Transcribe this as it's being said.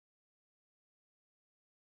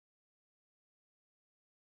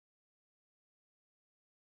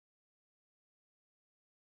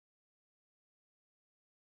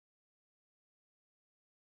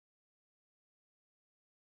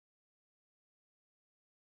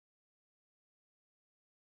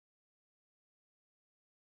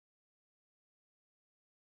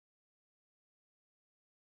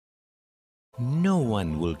No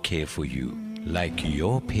one will care for you like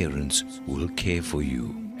your parents will care for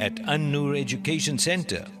you. At An-Noor Education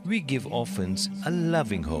Center, we give orphans a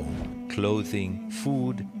loving home, clothing,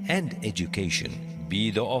 food and education.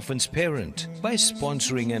 Be the orphan's parent by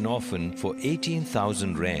sponsoring an orphan for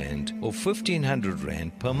 18,000 Rand or 1,500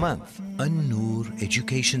 Rand per month. An-Noor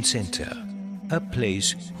Education Center, a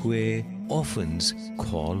place where orphans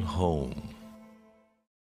call home.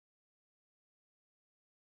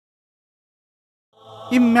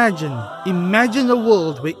 Imagine a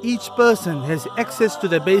world where each person has access to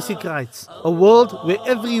their basic rights. A world where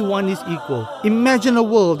everyone is equal. Imagine a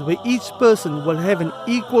world where each person will have an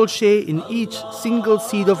equal share in each single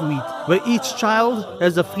seed of wheat. Where each child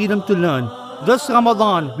has the freedom to learn. This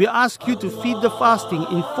Ramadan, we ask you to feed the fasting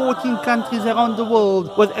in 14 countries around the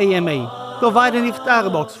world with AMA. Provide an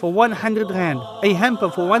iftar box for 100 Rand, a hamper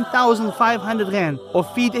for 1,500 Rand, or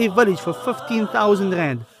feed a village for 15,000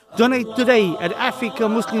 Rand. Donate today at Africa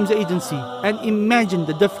Muslims Agency and imagine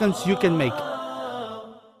the difference you can make.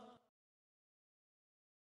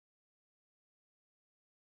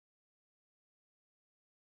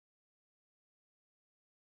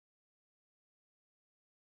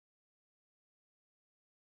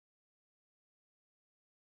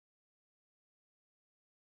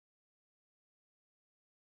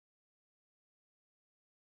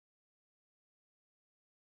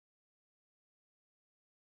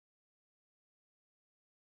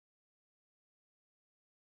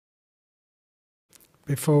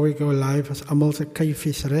 Before we go live, as almal se kyfie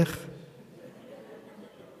is reg.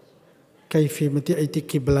 Kyfie met die uit die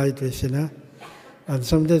kibla uit wees, né? And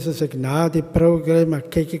sometimes as ek na die program,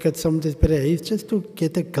 kyk ek het sometimes by die huis, just to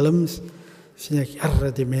get a glimpse, sien ek,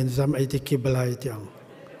 arre, die mense uit die kibla uit, jong.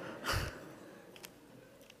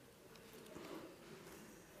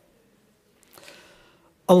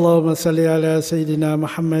 اللهم صل على سيدنا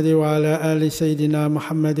محمد وعلى آل سيدنا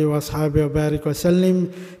محمد وأصحابه وبارك وسلم.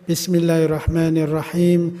 بسم الله الرحمن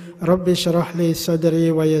الرحيم. رب اشرح لي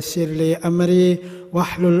صدري ويسر لي أمري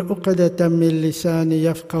واحلل عقدة من لساني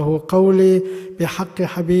يفقه قولي بحق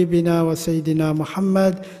حبيبنا وسيدنا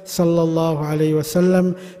محمد صلى الله عليه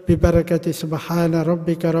وسلم ببركة سبحان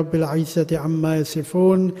ربك رب العزة عما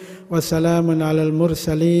يصفون وسلام على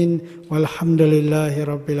المرسلين والحمد لله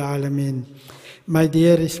رب العالمين. My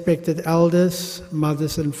dear respected elders,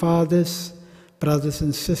 mothers and fathers, brothers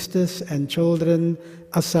and sisters and children,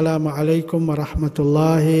 Assalamu alaikum wa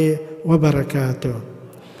rahmatullahi wa barakatuh.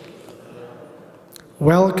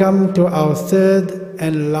 Welcome to our third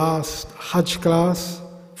and last Hajj class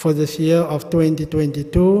for this year of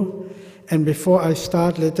 2022. And before I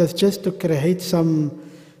start, let us just to create some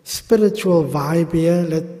spiritual vibe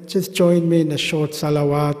here, just join me in a short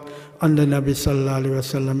salawat on the Nabi Sallallahu Alaihi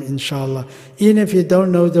Wasallam, inshallah. Even if you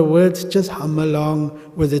don't know the words, just hum along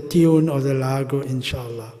with the tune or the lagu,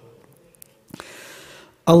 inshallah.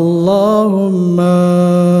 Allahumma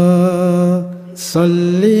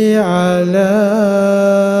salli ala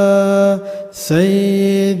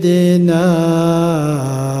Sayyidina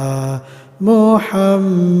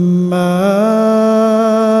Muhammad.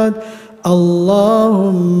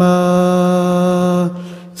 Allahumma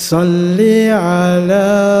salli ala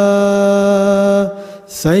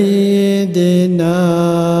Sayyidina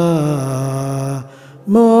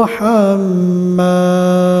Muhammad.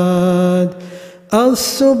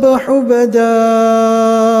 الصبح بدا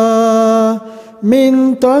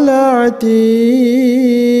من طلعتي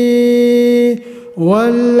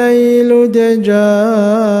والليل دجا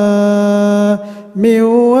من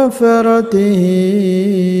وفرته.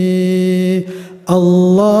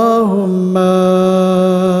 اللهم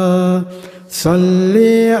صل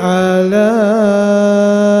على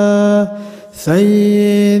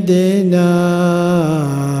سيدنا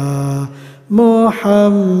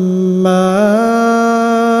محمد.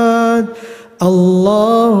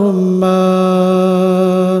 اللهم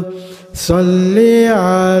صل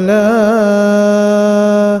على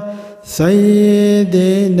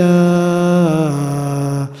سيدنا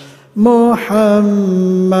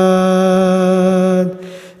محمد.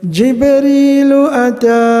 جبريل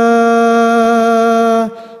أتى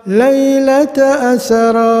ليلة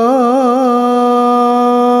أسرى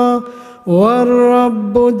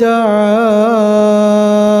والرب دعا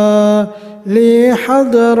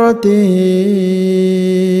لحضرته.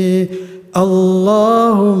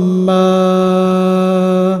 اللهم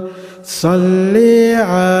صل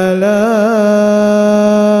على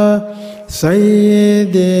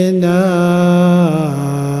سيدنا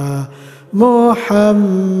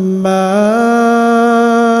محمد.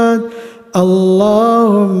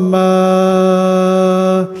 اللهم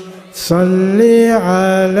صل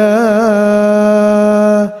على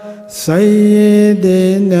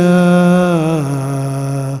سيدنا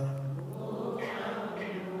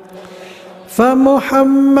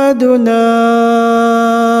فمحمدنا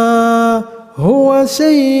هو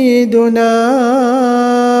سيدنا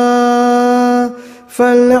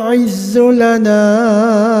فالعز لنا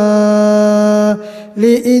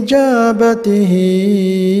لإجابته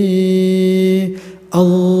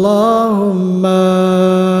اللهم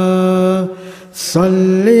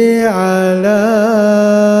صل على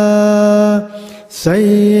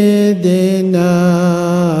سيدنا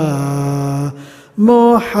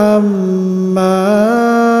محمد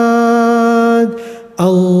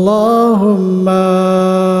اللهم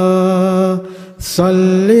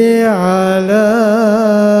صل على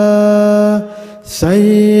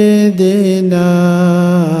سيدنا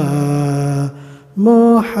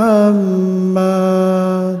محمد.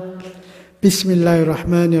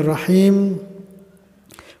 Bismillahirrahmanirrahim.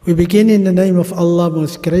 We begin in the name of Allah,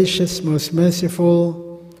 most gracious, most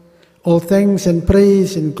merciful. All thanks and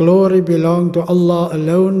praise and glory belong to Allah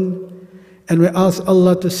alone, and we ask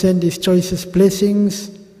Allah to send His choicest blessings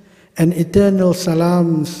and eternal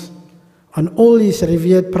salams on all His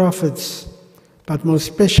revered prophets, but most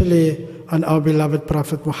especially on our beloved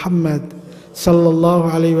Prophet Muhammad sallallahu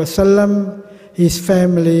alaihi wasallam, his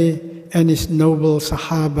family and his noble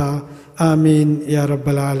Sahaba. Ameen Ya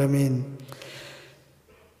Rabbal Alameen.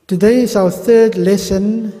 Today is our third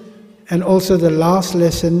lesson and also the last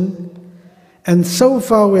lesson, and so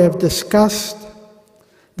far we have discussed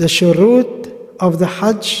the shurut of the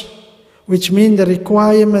Hajj, which mean the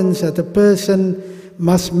requirements that a person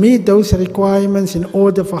must meet those requirements in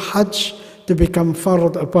order for Hajj to become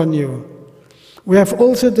fard upon you. We have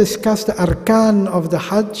also discussed the arkan of the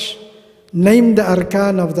Hajj, named the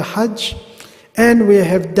arkan of the Hajj, and we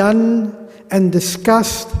have done and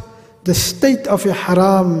discussed the state of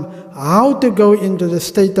Ihram, how to go into the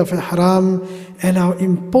state of Ihram, and how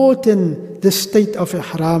important the state of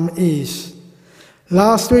Ihram is.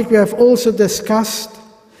 Last week we have also discussed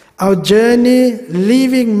our journey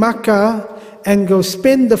leaving Makkah and go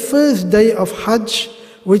spend the first day of Hajj,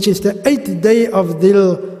 which is the 8th day of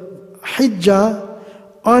Dhul Hijjah,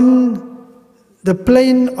 on the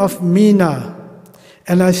plain of Mina.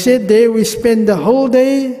 And I said there we spend the whole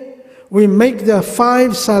day, we make the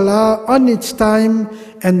 5 salah on its time,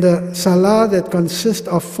 and the salah that consists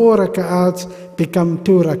of 4 rak'ats become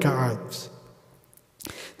 2 rak'ats.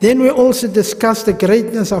 Then we also discussed the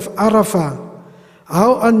greatness of Arafah,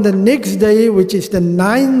 how on the next day, which is the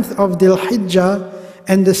 9th of Dhul Hijjah,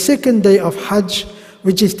 and the 2nd day of Hajj,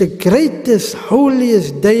 which is the greatest,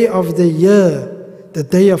 holiest day of the year, the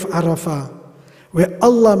day of Arafah, where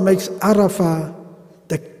Allah makes Arafah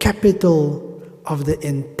the capital of the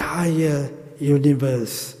entire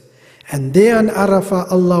universe. And there on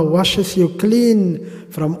Arafah, Allah washes you clean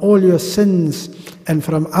from all your sins, and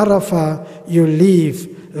from Arafah you leave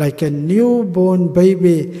like a newborn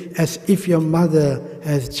baby, as if your mother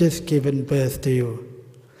has just given birth to you.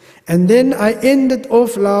 And then I ended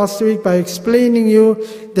off last week by explaining you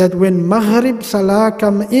that when Maghrib Salah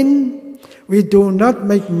come in, we do not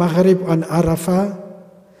make Maghrib on Arafah.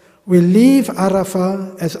 We leave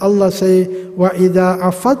Arafah, as Allah say, وَإِذَا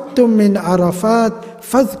أَفَدْتُم مِّنْ عَرَفَاتٍ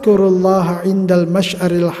فَاذْكُرُوا اللَّهَ عِنْدَ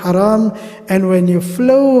الْمَشْعَرِ الْحَرَامِ. And when you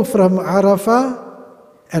flow from Arafah,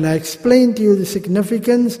 and I explained to you the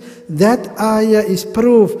significance, that ayah is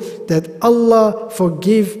proof that Allah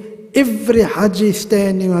forgive every Haji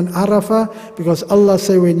standing on Arafah, because Allah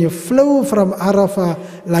say when you flow from Arafah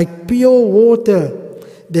like pure water,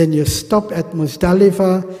 then you stop at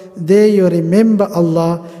Muzdalifah. There you remember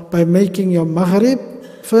Allah by making your Maghrib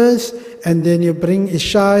first, and then you bring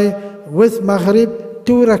Isha with Maghrib,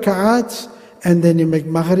 2 rak'ats, and then you make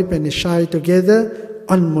Maghrib and Isha together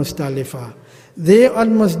on Muzdalifah. There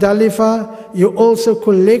on Muzdalifah, you also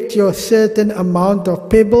collect your certain amount of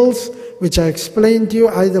pebbles, which I explained to you,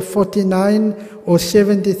 either 49 or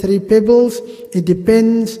 73 pebbles. It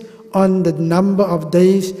depends on the number of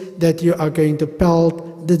days that you are going to pelt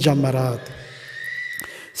the Jamarat.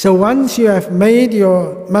 So once you have made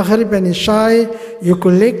your Maghrib and Isha, you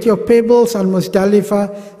collect your pebbles on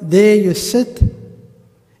Muzdalifah. There you sit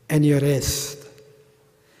and you rest.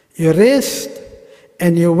 You rest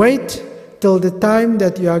and you wait till the time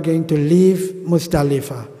that you are going to leave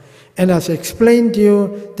Muzdalifah. And as I explained to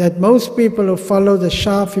you, that most people who follow the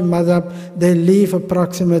Shafi madhab, they leave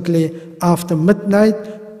approximately after midnight.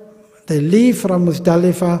 They leave from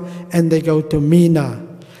Muzdalifah and they go to Mina.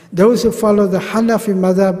 Those who follow the Hanafi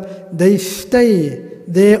madhab, they stay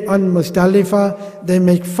there on Muzdalifah, they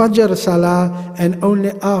make Fajr Salah, and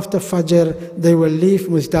only after Fajr they will leave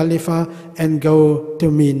Muzdalifah and go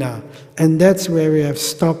to Mina. And that's where we have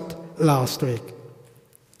stopped last week.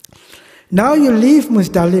 Now you leave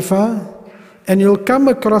Muzdalifah and you'll come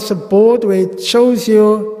across a board where it shows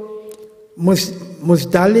you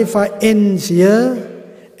Muzdalifah ends here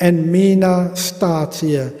and Mina starts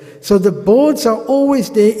here. So the boards are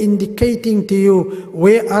always there indicating to you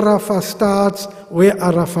where Arafah starts, where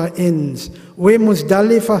Arafah ends. Where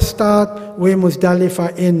Muzdalifah start, where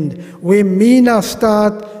Muzdalifah end. Where Mina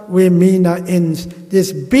start, where Mina ends.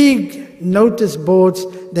 There's big notice boards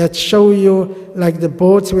that show you, like the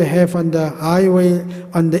boards we have on the highway,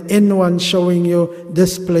 on the N1, showing you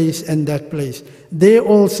this place and that place. There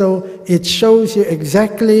also, it shows you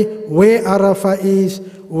exactly where Arafah is,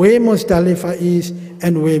 where Muzdalifah is,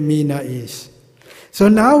 and where Mina is. So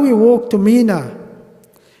now we walk to Mina,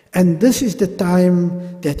 and this is the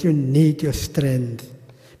time that you need your strength,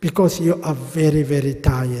 because you are very, very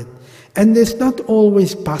tired. And there's not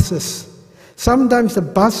always buses. Sometimes the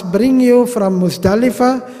bus bring you from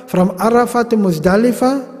Muzdalifah, from Arafah to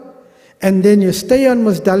Muzdalifah, and then you stay on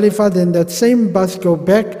Muzdalifah, then that same bus go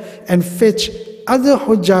back and fetch other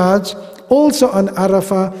Hujjaj also on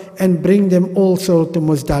Arafah and bring them also to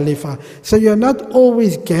Muzdalifah. So you're not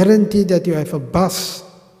always guaranteed that you have a bus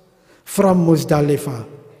from Muzdalifah.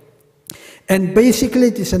 And basically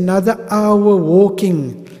it is another hour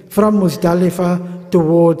walking from Muzdalifah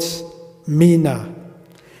towards Mina.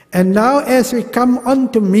 And now as we come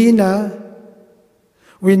on to Mina,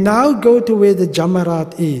 we now go to where the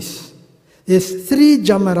Jamarat is. There's 3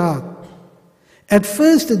 Jamarat. At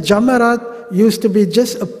first the Jamarat used to be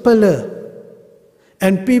just a pillar.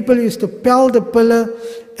 And people used to peel the pillar,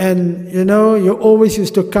 and you always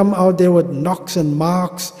used to come out there with knocks and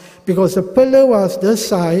marks, because the pillar was this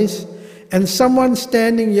size, and someone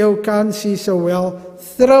standing here who can't see so well,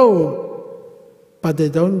 throw, but they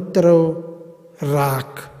don't throw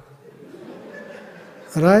raak.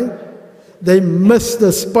 Right? They miss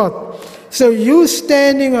the spot. So you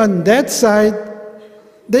standing on that side,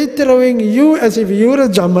 they throwing you as if you're a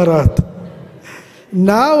Jamarat.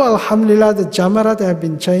 Now, alhamdulillah, the Jamarat have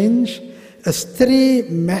been changed as 3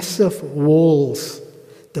 massive walls.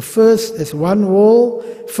 The first is 1 wall.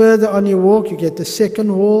 Further on you walk, you get the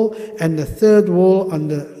 2nd wall, and the 3rd wall on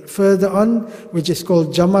the further on, which is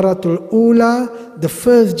called Jamaratul Ula, the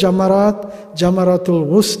first Jamarat, Jamaratul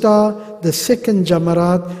Wusta, the 2nd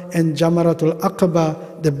Jamarat, and Jamaratul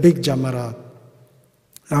Aqaba, the big Jamarat.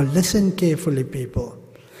 Now listen carefully, people.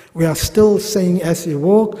 We are still saying, as we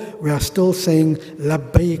walk, we are still saying,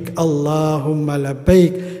 Labbaik Allahumma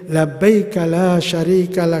labbaik, labbaik la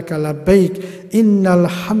sharika laka labbaik, innal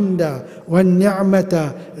hamda wa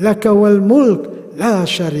ni'mata laka wal mulk la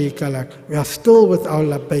sharika lak. We are still with our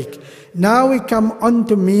labbaik. Now we come on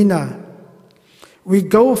to Mina. We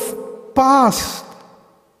go past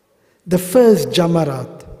the first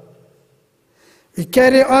Jamarat. We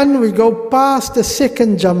carry on, we go past the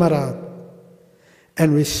 2nd Jamarat.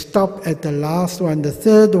 And we stop at the last one, the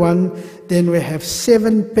 3rd one. Then we have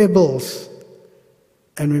 7 pebbles.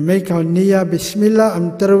 And we make our niyyah, Bismillah,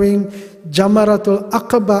 I'm throwing Jamaratul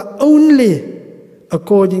Aqaba only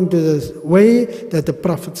according to the way that the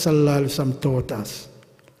Prophet ﷺ taught us.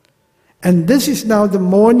 And this is now the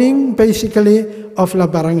morning, basically, of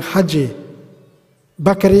Labarang Haji,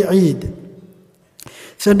 Bakri Eid.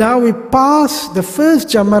 So now we pass the first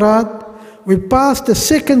Jamarat, we pass the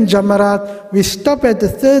 2nd Jamarat, we stop at the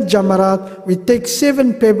 3rd Jamarat, we take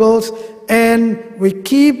 7 pebbles, and we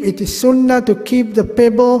keep, it is sunnah to keep the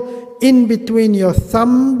pebble in between your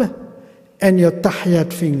thumb and your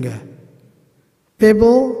tahiyat finger.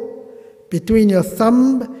 Pebble between your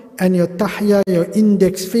thumb and your tahiyat, your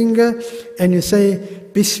index finger, and you say,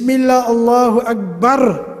 Bismillah Allahu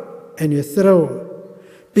Akbar, and you throw.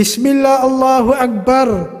 Bismillah Allahu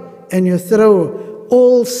Akbar, and you throw.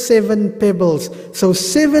 All 7 pebbles. So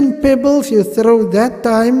 7 pebbles you throw that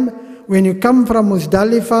time. When you come from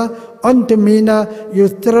Muzdalifah onto Mina, you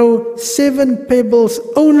throw 7 pebbles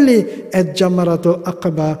only at Jamaratul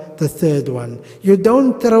Aqaba, the 3rd one. You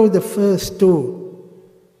don't throw the first 2.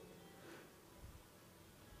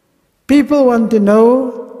 People want to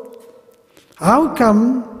know, how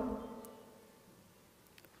come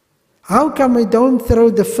we don't throw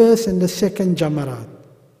the first and the 2nd Jamarat?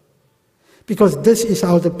 Because this is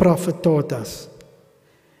how the Prophet taught us.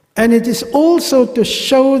 And it is also to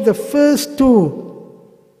show the first 2.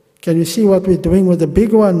 Can you see what we're doing with the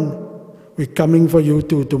big one? We're coming for you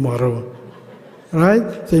too tomorrow.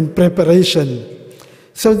 Right? So in preparation.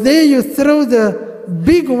 So there you throw the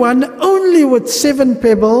big one only with 7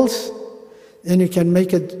 pebbles. Then you can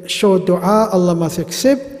make a short dua, Allah must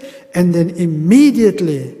accept. And then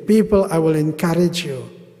immediately, people, I will encourage you.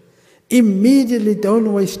 Immediately,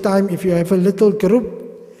 don't waste time if you have a little group.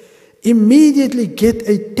 immediately get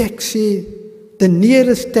a taxi, the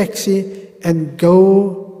nearest taxi, and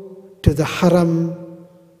go to the haram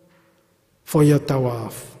for your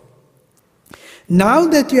tawaf. Now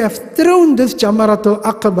that you have thrown this Jamaratul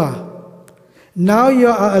Aqaba, now you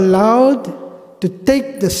are allowed to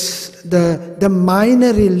take the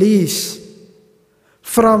minor release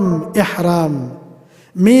from ihram.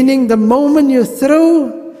 Meaning the moment you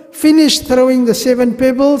finish throwing the 7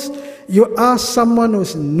 pebbles, you ask someone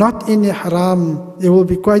who's not in ihram. There will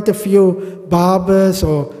be quite a few barbers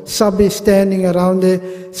or sabis standing around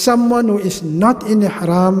there. Someone who is not in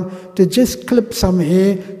ihram to just clip some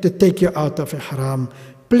hair to take you out of ihram.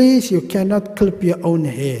 Please, you cannot clip your own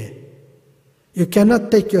hair. You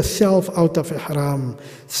cannot take yourself out of ihram.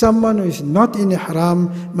 Someone who is not in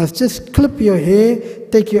ihram must just clip your hair,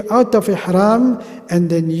 take you out of ihram, and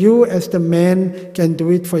then you as the man can do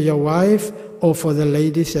it for your wife or for the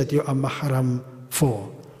ladies that you are mahram for.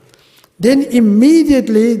 Then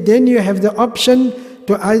immediately, then you have the option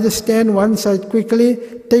to either stand one side quickly,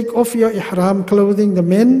 take off your ihram clothing, the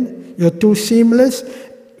men, your 2 seamless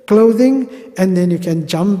clothing, and then you can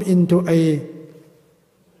jump into a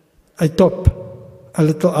top, a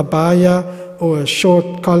little abaya or a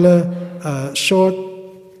short collar, short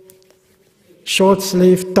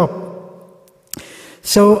sleeve top.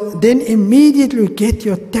 So then immediately get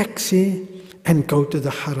your taxi and go to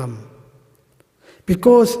the haram.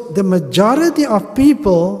 Because the majority of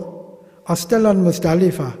people are still on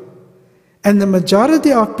Muzdalifah. And the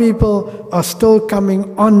majority of people are still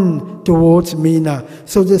coming on towards Mina.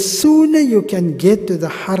 So the sooner you can get to the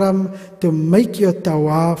haram to make your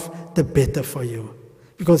tawaf, the better for you.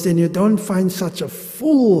 Because then you don't find such a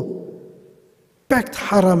full packed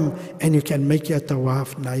haram and you can make your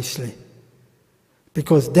tawaf nicely.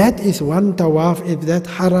 Because that is one tawaf, if that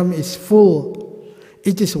haram is full,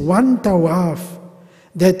 it is one tawaf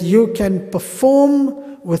that you can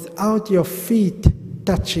perform without your feet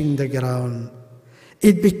touching the ground.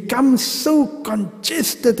 It becomes so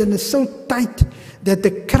congested and so tight that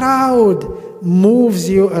the crowd moves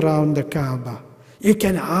you around the Kaaba. You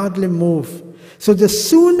can hardly move. So the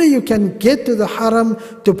sooner you can get to the haram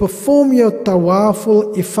to perform your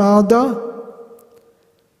tawaful ifada,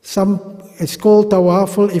 it's called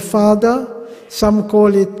tawaful ifada, some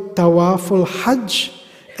call it tawaful hajj,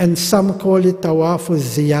 and some call it tawaful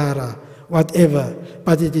ziyarah, whatever.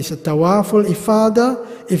 But it is a tawaful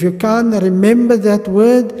ifada. If you can't remember that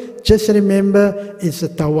word, just remember it's a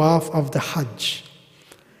tawaf of the hajj.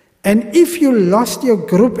 And if you lost your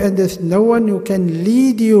group and there's no one who can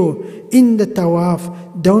lead you in the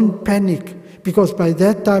tawaf, don't panic, because by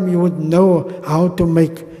that time you would know how to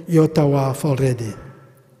make your tawaf already.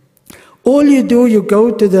 All you do, you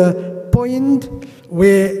go to the point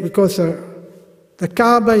where, because the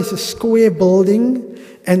Kaaba is a square building,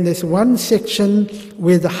 and there's one section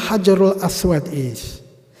where the Hajarul Aswad is.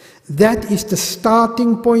 That is the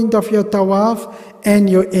starting point of your tawaf and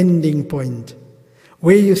your ending point.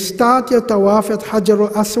 Where you start your tawaf at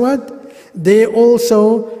Hajarul Aswad, there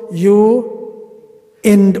also you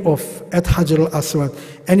end off at Hajarul Aswad.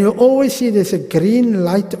 And you always see there's a green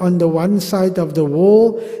light on the one side of the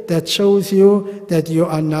wall that shows you that you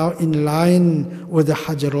are now in line with the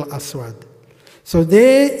Hajarul Aswad. So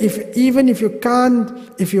there, even if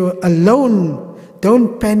you're alone,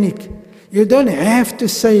 don't panic. You don't have to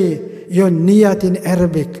say your niyat in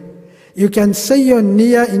Arabic. You can say your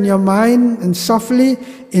niyat in your mind and softly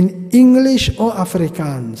in English or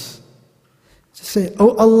Afrikaans. Just say,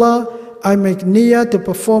 "Oh Allah, I make niyat to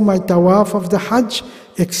perform my tawaf of the Hajj.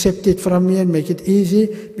 Accept it from me and make it easy.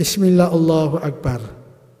 Bismillah, Allahu Akbar."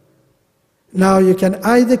 Now you can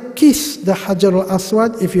either kiss the Hajar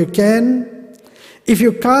al-Aswad if you can. If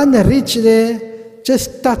you can't reach there,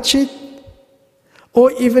 just touch it.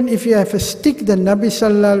 Or even if you have a stick, the Nabi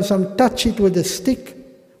Sallallahu Alaihi Wasallam touch it with a stick,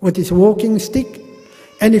 with his walking stick.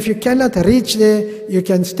 And if you cannot reach there, you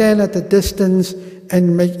can stand at a distance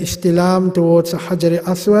and make istilam towards the Hajar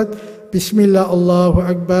al-Aswad. Bismillah, Allahu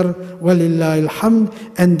Akbar, walillahi alhamd,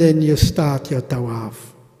 and then you start your tawaf.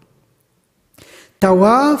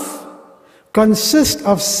 Tawaf consists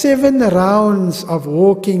of 7 rounds of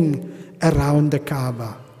walking around the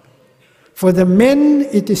Kaaba. For the men,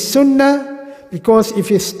 it is sunnah, because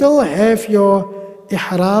if you still have your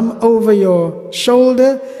ihram over your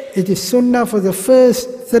shoulder, it is sunnah for the first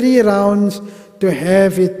 3 rounds to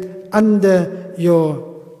have it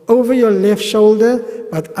over your left shoulder,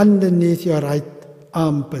 but underneath your right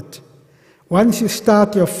armpit. Once you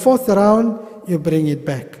start your 4th round, you bring it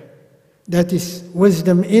back. That is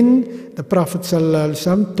wisdom in the Prophet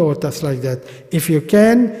ﷺ taught us like that. If you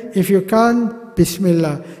can, if you can't,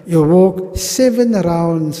 Bismillah, you walk 7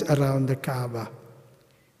 rounds around the Kaaba.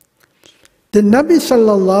 The Nabi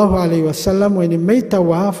sallallahu alayhi wasallam, when he made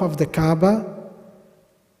tawaf of the Kaaba,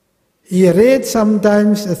 he read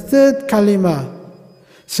sometimes a third kalima,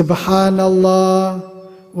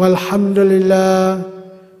 Subhanallah, walhamdulillah,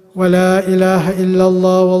 wa la ilaha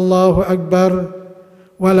illallah, wallahu akbar,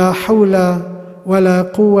 wa la hawla, wa la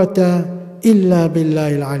quwwata illa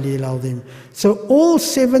billahi al-aliyyil azim. So all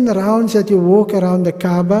 7 rounds that you walk around the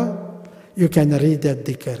Kaaba, you can read that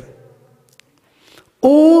dhikr.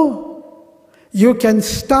 Or you can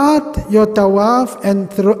start your tawaf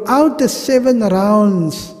and throughout the 7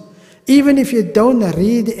 rounds, even if you don't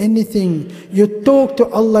read anything, you talk to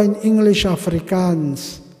Allah in English or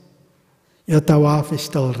Afrikaans, your tawaf is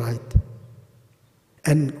still right.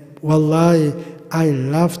 And wallahi, I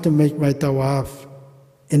love to make my tawaf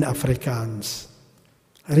in Afrikaans.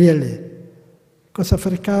 Really. Because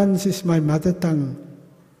Afrikaans is my mother tongue.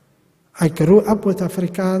 I grew up with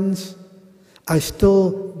Afrikaans. I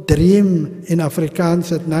still dream in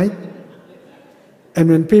Afrikaans at night. And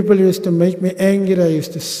when people used to make me angry, I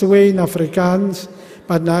used to swear in Afrikaans.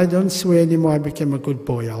 But now I don't swear anymore. I became a good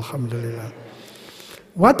boy, alhamdulillah.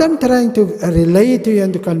 What I'm trying to relay to you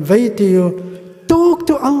and to convey to you, talk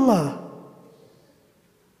to Allah.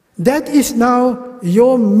 That is now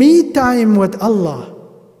your me time with Allah.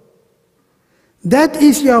 That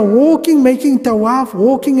is, you are walking, making tawaf,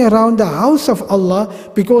 walking around the house of Allah,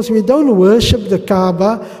 because we don't worship the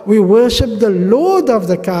Kaaba, we worship the Lord of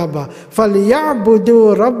the Kaaba.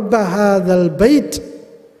 فَلْيَعْبُدُوا رَبَّ هَذَا الْبَيْتِ.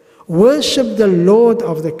 Worship the Lord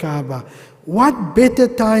of the Kaaba. What better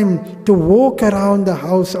time to walk around the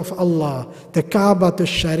house of Allah, the Kaaba to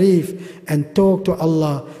Sharif, and talk to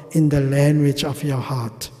Allah in the language of your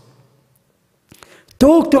heart.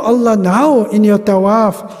 Talk to Allah now in your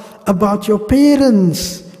tawaf about your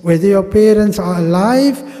parents, whether your parents are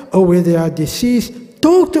alive or whether they are deceased.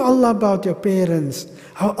 Talk to Allah about your parents,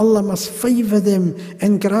 how Allah must favor them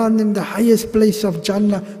and grant them the highest place of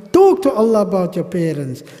Jannah. Talk to Allah about your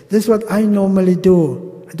parents. This is what I normally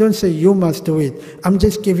do. I don't say you must do it. I'm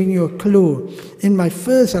just giving you a clue. In my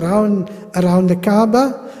first round around the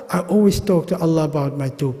Kaaba, I always talk to Allah about my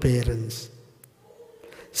 2 parents.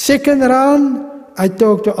 Second round, I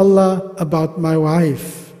talk to Allah about my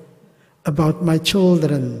wife, about my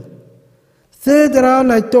children. Third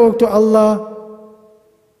round, I talk to Allah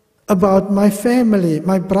about my family,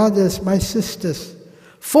 my brothers, my sisters.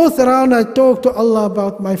 Fourth round, I talk to Allah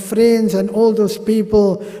about my friends and all those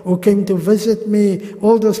people who came to visit me,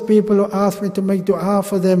 all those people who asked me to make dua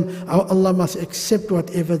for them, how Allah must accept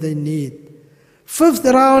whatever they need. Fifth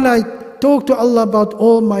round, I talk to Allah about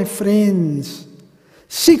all my friends.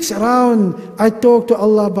 Sixth round, I talk to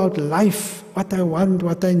Allah about life, what I want,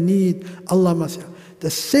 what I need. Allah must. The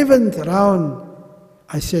 7th round,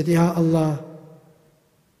 I said, Ya Allah,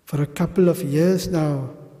 for a couple of years now,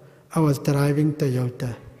 I was driving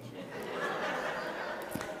Toyota.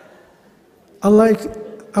 Allah,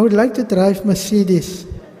 I would like to drive Mercedes.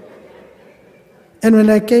 And when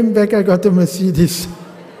I came back, I got a Mercedes.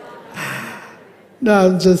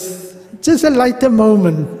 No, just a lighter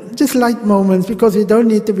moment. Just light moments, because you don't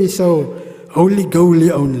need to be so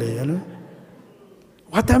holy-goly only, you know.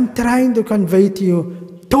 What I'm trying to convey to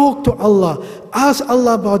you, talk to Allah. Ask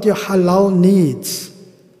Allah about your halal needs.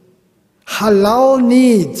 Halal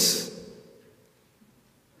needs.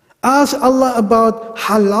 Ask Allah about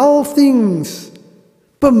halal things,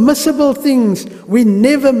 permissible things. We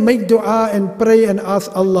never make dua and pray and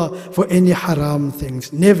ask Allah for any haram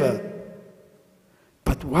things. Never.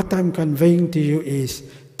 But what I'm conveying to you is,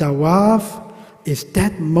 tawaf is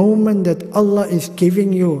that moment that Allah is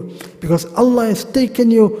giving you, because Allah has taken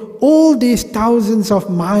you all these thousands of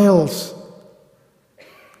miles,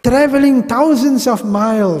 traveling thousands of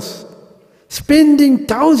miles, spending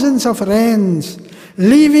thousands of rands,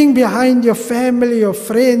 leaving behind your family, your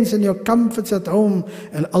friends, and your comforts at home,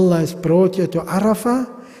 and Allah has brought you to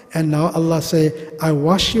Arafah. And now Allah say, I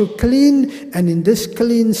wash you clean, and in this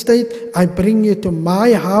clean state, I bring you to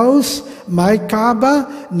my house, my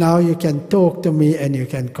Kaaba. Now you can talk to me and you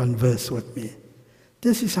can converse with me.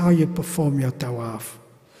 This is how you perform your tawaf.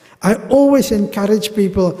 I always encourage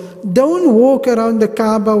people, don't walk around the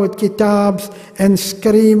Kaaba with kitabs and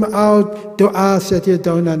scream out du'as that you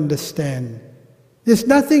don't understand. There's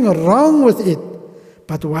nothing wrong with it.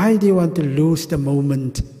 But why do you want to lose the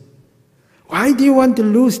moment? Why do you want to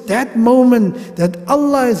lose that moment that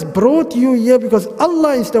Allah has brought you here? Because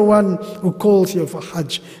Allah is the one who calls you for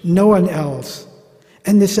Hajj, no one else.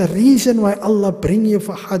 And there's a reason why Allah brings you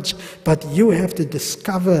for Hajj, but you have to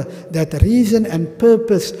discover that reason and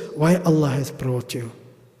purpose why Allah has brought you.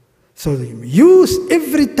 So use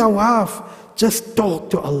every tawaf, just talk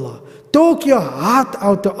to Allah. Talk your heart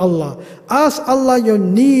out to Allah. Ask Allah your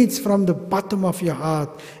needs from the bottom of your heart.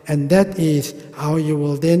 And that is how you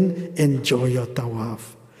will then enjoy your tawaf.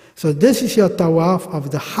 So this is your tawaf of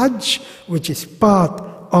the Hajj, which is part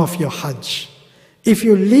of your Hajj. If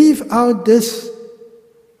you leave out this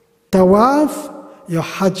tawaf, your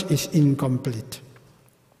Hajj is incomplete.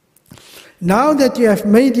 Now that you have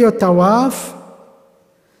made your tawaf,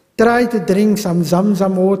 try to drink some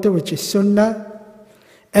Zamzam water, which is sunnah.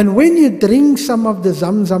 And when you drink some of the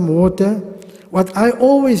Zamzam water, what I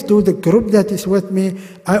always do, the group that is with me,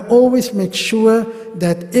 I always make sure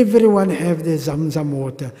that everyone have their Zamzam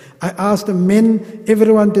water. I ask the men,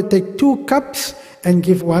 everyone to take 2 cups and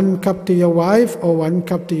give 1 cup to your wife or 1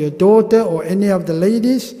 cup to your daughter or any of the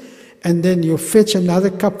ladies. And then you fetch another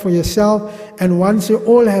cup for yourself. And once you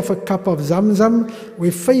all have a cup of Zamzam, we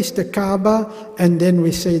face the Kaaba and then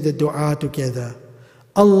we say the dua together.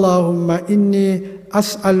 Allahumma inni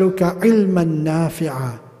as'aluka ilman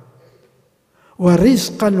nafi'a wa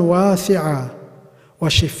rizqan wasi'a wa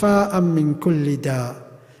shifa'an min kulli da.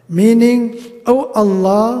 Meaning, oh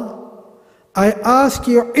Allah, I ask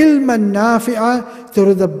you ilman nafi'a,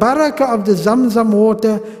 through the barakah of the Zamzam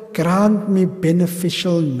water, grant me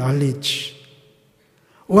beneficial knowledge.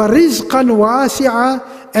 Wa rizqan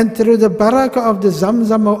wasi'a, and through the barakah of the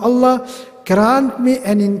Zamzam, oh Allah, grant me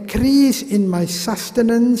an increase in my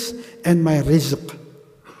sustenance and my rizq.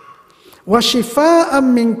 Wa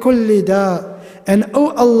shifa'an min kulli da, and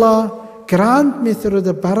oh Allah, grant me through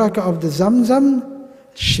the barakah of the Zamzam,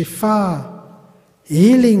 shifa,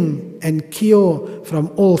 healing and cure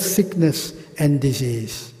from all sickness and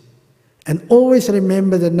disease. And always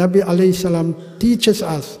remember that Nabi alayhi salam teaches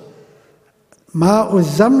us, Ma'u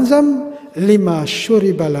Zamzam lima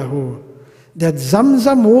shuriba lahu, that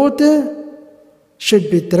Zamzam water should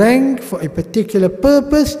be drank for a particular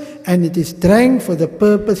purpose, and it is drank for the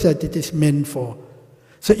purpose that it is meant for.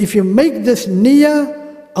 So if you make this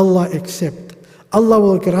niyyah, Allah accept. Allah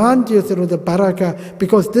will grant you through the barakah,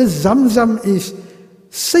 because this Zamzam is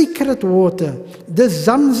sacred water. This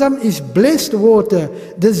Zamzam is blessed water.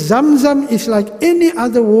 This Zamzam is like any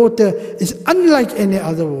other water, is unlike any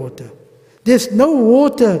other water. There's no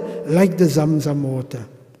water like the Zamzam water.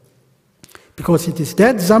 Because it is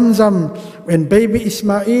that Zamzam, when baby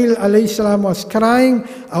Ismail alayhi salam was crying,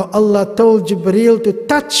 Allah told Jibreel to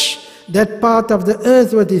touch that part of the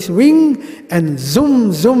earth with his wing, and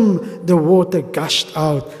zoom, zoom, the water gushed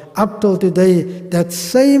out. Up till today, that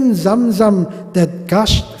same Zamzam that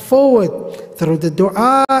gushed forward through the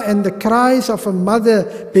dua and the cries of a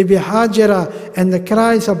mother, Bibi Hajara, and the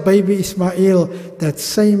cries of baby Ismail, that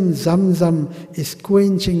same Zamzam is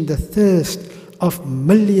quenching the thirst of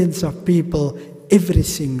millions of people every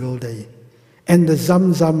single day. And the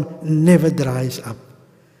Zamzam never dries up.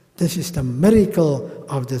 This is the miracle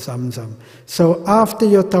of the Zamzam. So after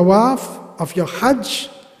your tawaf of your Hajj,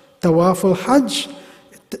 tawaful Hajj,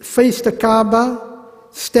 face the Kaaba,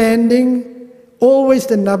 standing. Always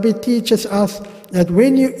the Nabi teaches us that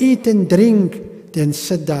when you eat and drink, then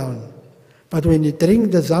sit down. But when you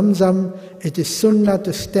drink the Zamzam, it is sunnah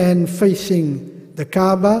to stand facing the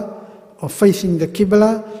Kaaba or facing the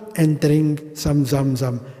Qibla and drink some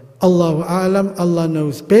Zamzam. Allahu A'lam, Allah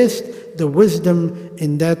knows best the wisdom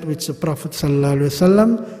in that which the Prophet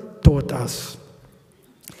ﷺ taught us.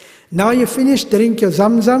 Now you finish, drink your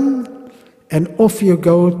Zamzam, and off you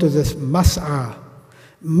go to this Mas'a.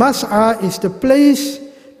 Mas'a is the place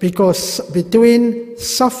between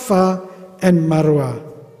Safa and Marwa.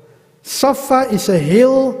 Safa is a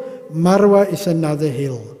hill, Marwa is another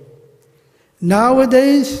hill.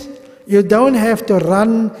 Nowadays, you don't have to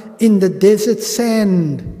run in the desert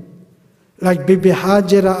sand like Bibi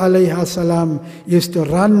Hajara alayha salam used to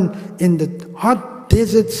run in the hot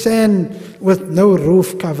desert sand with no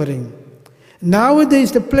roof covering.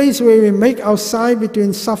 Nowadays, the place where we make our sa'i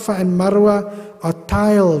between Safa and Marwa are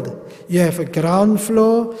tiled. You have a ground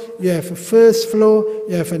floor, you have a first floor,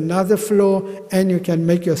 you have another floor, and you can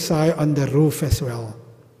make your sa'i on the roof as well.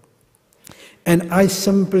 And I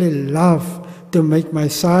simply love to make my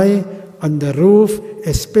sa'i on the roof,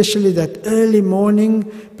 especially that early morning,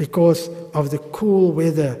 because of the cool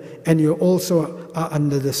weather, and you also are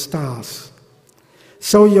under the stars.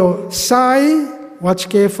 So your sa'i, watch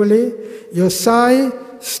carefully, your sa'i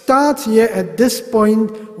starts here at this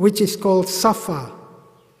point, which is called Safa.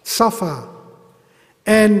 Safa.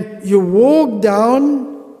 And you walk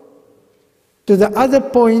down to the other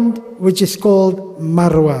point, which is called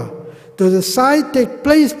Marwa. So the sa'i takes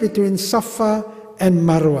place between Safa and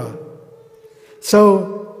Marwa.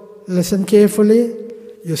 So, listen carefully.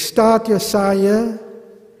 You start your sa'i,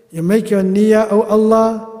 You make your niyyah, oh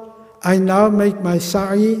Allah, I now make my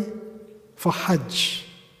sa'i for Hajj.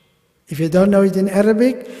 If you don't know it in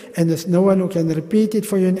Arabic, and there's no one who can repeat it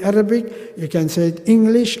for you in Arabic, you can say it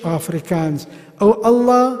English or Afrikaans. Oh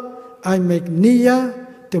Allah, I make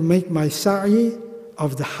niyyah to make my sa'i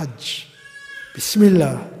of the Hajj.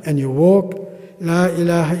 Bismillah. And you walk. La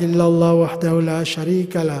ilaha illallah wahdahu la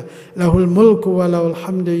sharika la. Lahul mulku wa lahul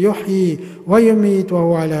hamdu yuhyi wa yumeet wa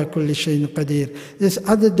huwa ala kulli shayin qadir. There's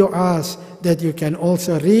other du'as that you can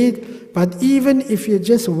also read. But even if you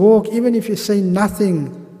just walk, even if you say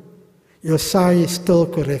nothing, your sa'i is still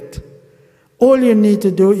correct. All you need to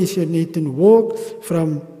do is you need to walk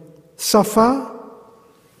from Safa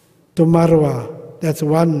to Marwa. That's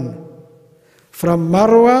one. From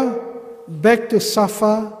Marwa back to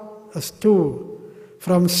Safa is 2.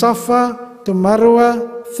 From Safa to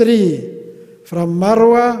Marwa, 3. From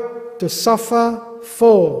Marwa to Safa,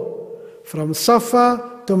 4. From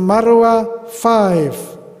Safa to Marwa,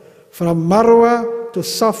 5. From Marwa to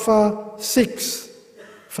Safa, 6.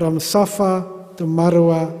 From Safa to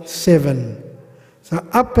Marwa, 7. So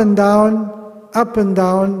up and down,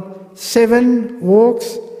 7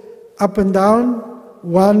 walks, up and down,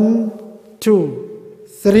 1, 2,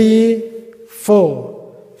 3,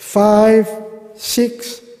 4, 5,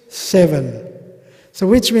 6, 7. So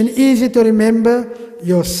which means easy to remember,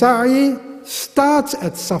 your sa'i starts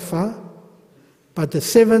at Safa, but the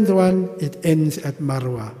 7th one, it ends at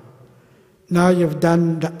Marwa. Now you've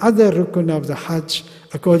done the other rukun of the Hajj.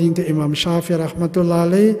 According to Imam Shafi rahmatullah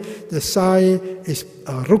alayhi, the sa'i is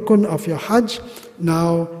a rukun of your Hajj.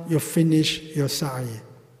 Now you finish your sa'i.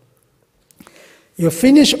 You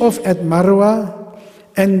finish off at Marwa,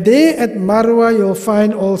 and there at Marwa you'll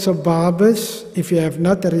find also barbers, if you have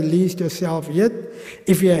not released yourself yet.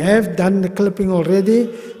 If you have done the clipping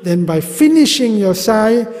already, then by finishing your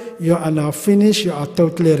sa'i, you are now finished, you are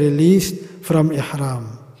totally released from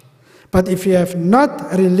ihram. But if you have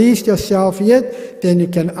not released yourself yet, then you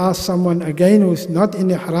can ask someone again who's not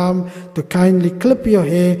in ihram to kindly clip your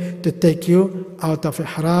hair to take you out of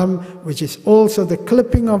ihram, which is also the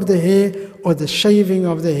clipping of the hair or the shaving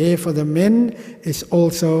of the hair for the men is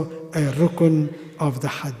also a rukun of the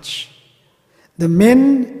Hajj. The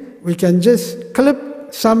men, we can just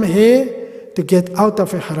clip some hair to get out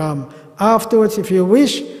of ihram. Afterwards, if you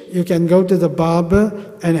wish, you can go to the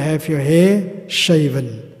barber and have your hair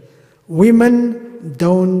shaven. Women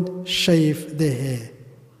don't shave their hair.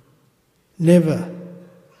 Never.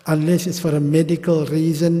 Unless it's for a medical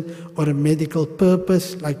reason or a medical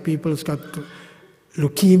purpose, like people who's got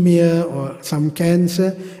leukemia or some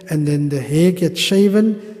cancer, and then the hair gets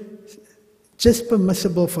shaven, just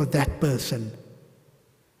permissible for that person.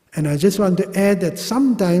 And I just want to add that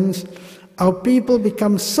sometimes our people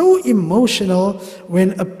become so emotional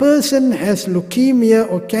when a person has leukemia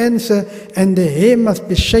or cancer and the hair must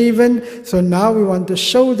be shaven. So now we want to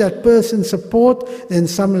show that person support. Then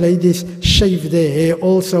some ladies shave their hair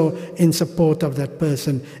also in support of that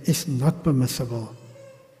person. It's not permissible.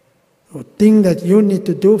 The thing that you need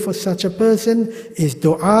to do for such a person is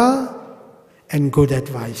dua and good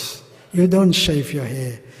advice. You don't shave your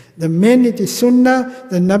hair. The men, it is sunnah.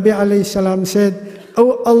 The Nabi alayhi salam said,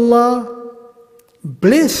 "Oh Allah,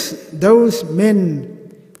 bless those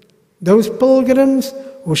men, those pilgrims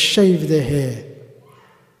who shave their hair."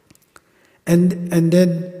 And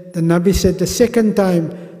then the Nabi said the second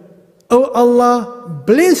time, "Oh Allah,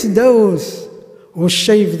 bless those who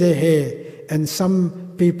shave their hair." And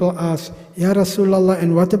some people ask, "Ya Rasulullah,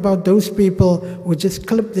 and what about those people who just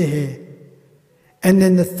clip their hair?" And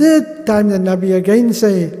then the third time the Nabi again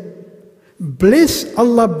say, "Bless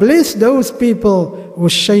Allah, bless those people who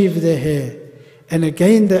shave their hair." And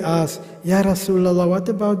again they ask, "Ya Rasulullah, what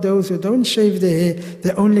about those who don't shave their hair,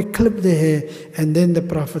 they only clip their hair?" And then the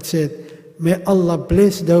Prophet said, "May Allah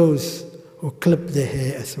bless those who clip their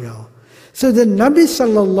hair as well." So the Nabi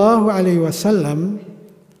sallallahu alayhi wasallam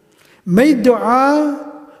made dua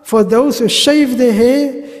for those who shave their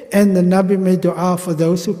hair, and the Nabi made dua for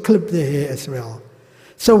those who clip their hair as well.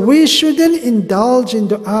 So we shouldn't indulge in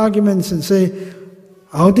the arguments and say,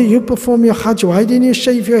 "How do you perform your Hajj? Why didn't you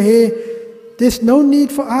shave your hair?" There's no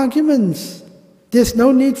need for arguments. There's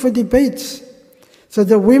no need for debates. So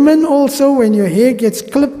the women also, when your hair gets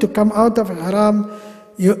clipped to come out of haram,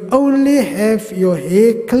 you only have your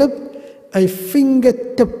hair clipped a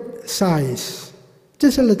fingertip size.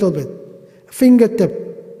 Just a little bit. Fingertip.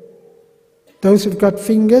 Those who've got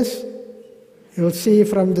fingers, you'll see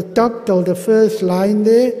from the top till the first line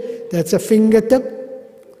there, that's a fingertip.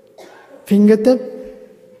 Fingertip,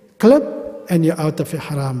 clip, and you're out of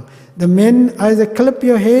ihram. The men either clip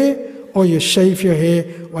your hair or you shave your hair,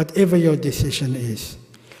 whatever your decision is.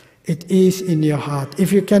 It is in your heart.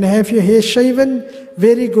 If you can have your hair shaven,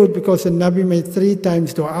 very good, because the Nabi made 3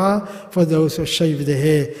 times dua for those who shave their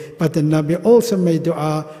hair. But the Nabi also made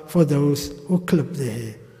dua for those who clip their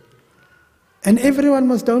hair. And everyone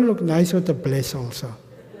don't look nice with a bless also.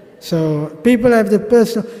 So people have the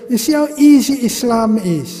personal. You see how easy Islam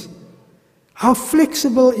is. How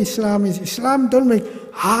flexible Islam is. Islam don't make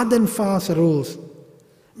hard and fast rules.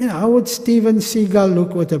 I mean, how would Steven Seagal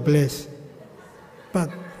look with a bless? But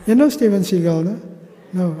you know Steven Seagal, no?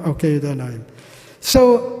 No? Okay, you don't know him. So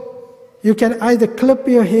you can either clip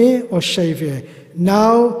your hair or shave your hair.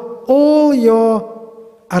 Now all your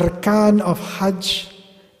arkan of Hajj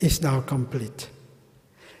is now complete.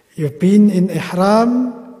 You've been in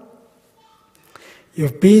Ihram.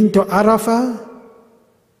 You've been to Arafah.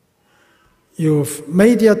 You've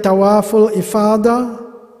made your tawaful ifadah.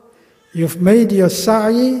 You've made your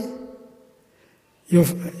sa'i.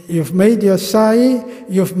 You've made your sa'i.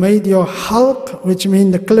 You've made your halq, which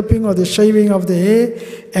means the clipping or the shaving of the hair,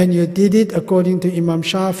 and you did it according to Imam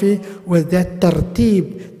Shafi with that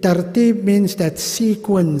tartib. Tartib means that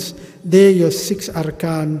sequence. There your 6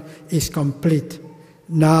 arkan is complete.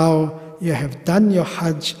 Now you have done your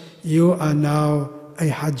Hajj. You are now a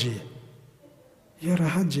Haji. You're a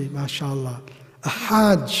Haji, mashallah. A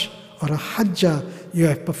Hajj or a Hajjah, you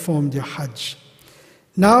have performed your Hajj.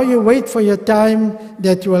 Now you wait for your time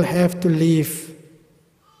that you will have to leave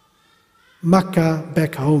Makkah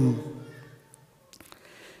back home.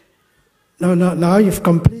 Now you've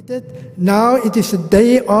completed. Now it is a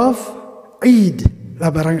day of Eid,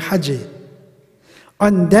 Labarang Haji.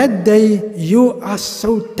 On that day, you are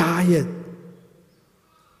so tired.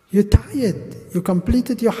 You're tired. You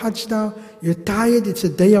completed your Hajj now. You're tired. It's a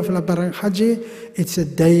day of Labarang Haji. It's a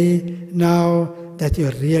day now that you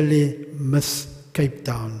really miss Cape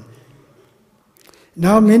Town.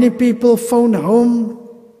 Now many people phone home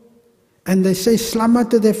and they say Slamat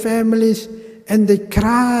to their families and they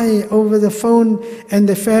cry over the phone and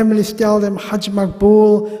the families tell them Hajj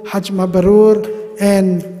Maqbool, Hajj Mabrur,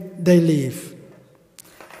 and they leave.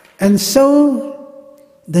 And so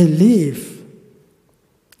they leave.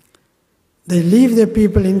 They leave the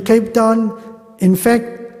people in Cape Town. In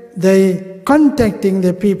fact, they contacting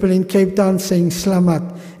the people in Cape Town saying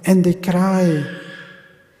Slamat, and they cry.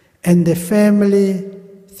 And the family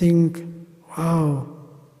think, wow,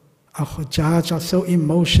 our Hujjaj are so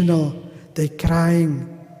emotional. They're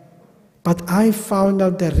crying. But I found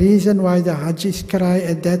out the reason why the Hajis cry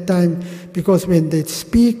at that time, because when they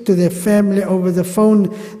speak to their family over the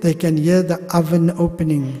phone, they can hear the oven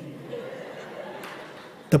opening.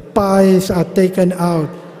 The pies are taken out.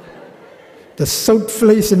 The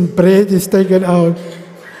soutfleis and bread is taken out.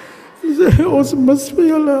 Ons mis vir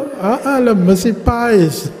julle. Hulle mis die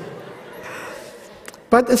pies.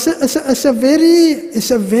 But it's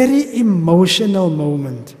a very emotional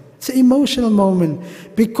moment. It's an emotional moment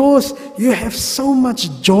because you have so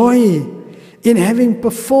much joy in having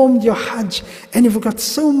performed your Hajj, and you've got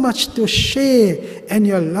so much to share, and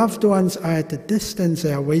your loved ones are at a distance.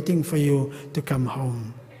 They are waiting for you to come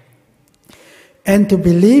home. And to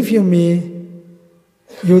believe you me,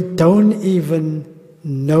 you don't even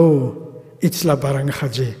know it's Labarang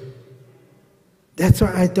Haji. That's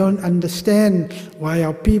why I don't understand why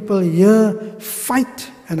our people here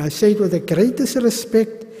fight, and I say it with the greatest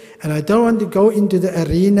respect, and I don't want to go into the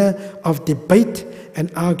arena of debate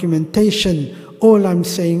and argumentation. All I'm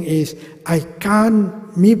saying is, I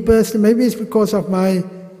can't, me personally, maybe it's because of my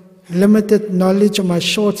limited knowledge or my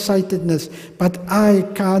short-sightedness, but I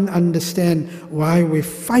can't understand why we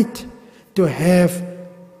fight to have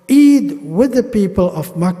Eid with the people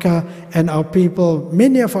of Makkah, and our people,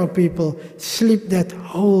 many of our people, sleep that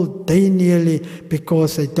whole day nearly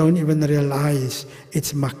because they don't even realize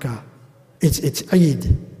it's Makkah. It's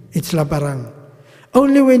Eid. It's Labarang.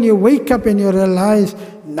 Only when you wake up and you realize,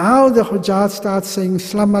 now the Hujjat start saying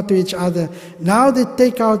Slamat to each other. Now they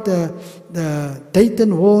take out the date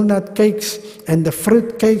and walnut cakes and the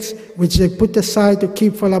fruit cakes, which they put aside to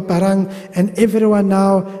keep for Labarang, and everyone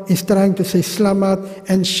now is trying to say Slamat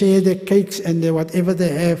and share their cakes and their whatever they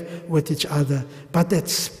have with each other. But that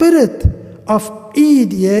spirit of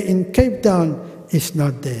Eid here in Cape Town is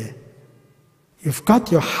not there. You've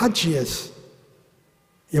got your Hajj, yes.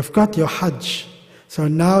 You've got your Hajj. So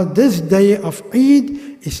now this day of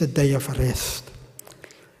Eid is a day of rest.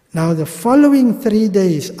 Now the following 3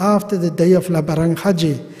 days after the day of Labarang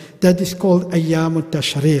Haji, that is called Ayyamut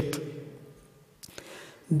Tashriq.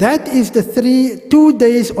 That is the 2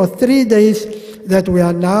 days or 3 days that we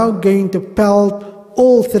are now going to pelt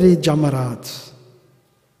all 3 Jamarats.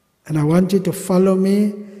 And I want you to follow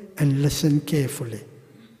me and listen carefully.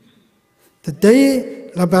 The day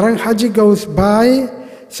Labarang Haji goes by,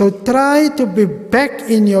 so try to be back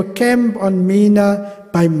in your camp on Mina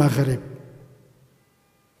by Maghrib.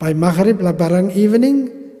 By Maghrib, Labarang evening,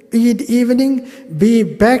 Eid evening, be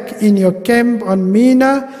back in your camp on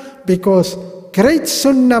Mina, because great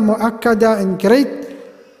sunnah mu'akkada and great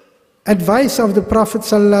advice of the Prophet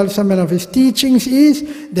ﷺ and of his teachings is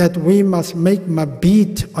that we must make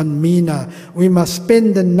mabit on Mina. We must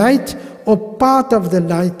spend the night or part of the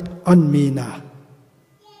night on Mina.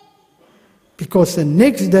 Because the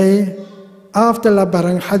next day, after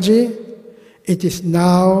Labarang Haji, it is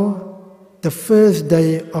now the first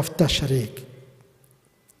day of Tashriq.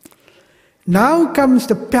 Now comes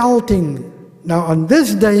the pelting. Now on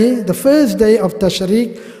this day, the first day of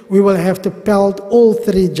Tashriq, we will have to pelt all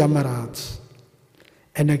 3 jamarats.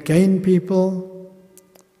 And again, people,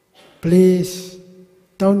 please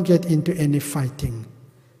don't get into any fighting.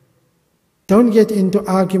 Don't get into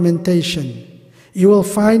argumentation. You will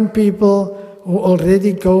find people who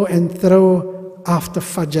already go and throw after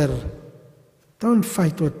Fajr. Don't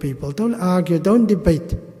fight with people. Don't argue. Don't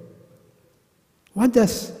debate. What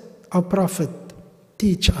does our Prophet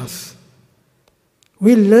teach us?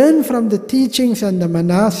 We learn from the teachings and the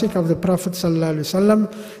manasik of the Prophet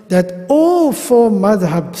ﷺ that all 4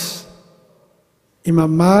 madhabs,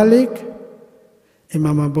 Imam Malik,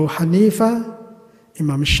 Imam Abu Hanifa,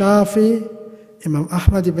 Imam Shafi, Imam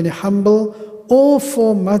Ahmad ibn Hanbal, all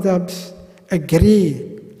 4 madhabs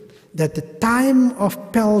agree that the time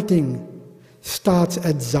of pelting starts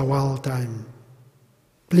at Zawal time.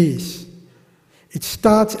 Please, it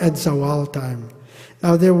starts at Zawal time.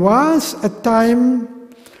 Now there was a time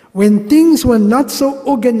when things were not so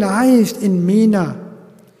organized in Mina,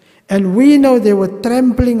 and we know there were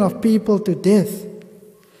trampling of people to death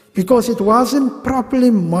because it wasn't properly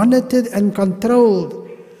monitored and controlled.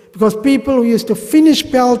 Because people who used to finish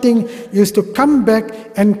pelting used to come back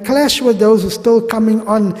and clash with those who were still coming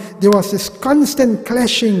on. There was this constant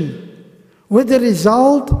clashing, with the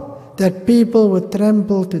result that people were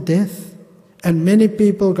trampled to death and many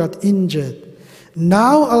people got injured.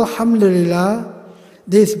 Now, alhamdulillah,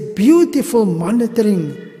 there's beautiful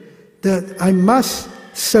monitoring that I must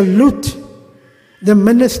salute the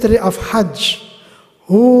Ministry of Hajj,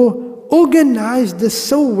 who organized this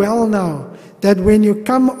so well now, that when you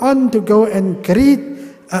come on to go and greet,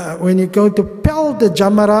 when you go to pelt the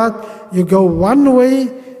jamarat, you go one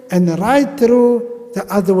way and right through the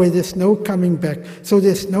other way. There's no coming back. So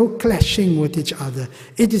there's no clashing with each other.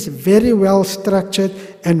 It is very well structured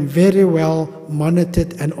and very well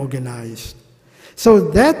monitored and organized. So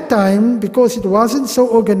that time, because it wasn't so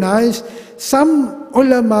organized, some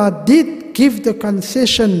ulama did give the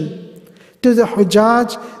concession to the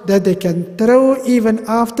Hujjaj that they can throw even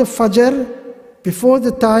after Fajr, before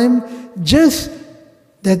the time, just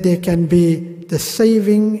that there can be the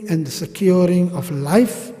saving and the securing of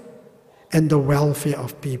life and the welfare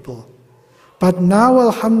of people. But now,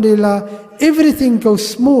 alhamdulillah, everything goes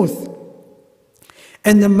smooth.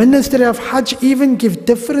 And the Ministry of Hajj even give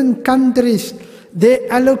different countries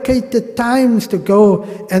their allocated times to go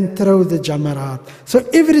and throw the jamarat. So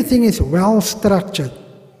everything is well structured.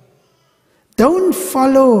 Don't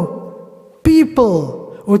follow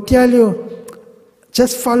people who tell you,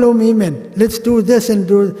 just follow me, man. Let's do this and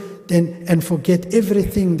do then, and forget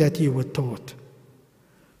everything that you were taught.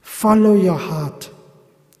 Follow your heart.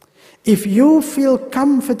 If you feel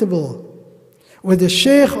comfortable with the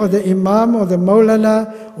sheikh or the imam or the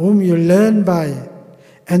maulana whom you learn by,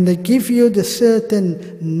 and they give you the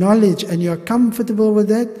certain knowledge and you're comfortable with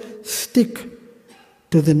that, stick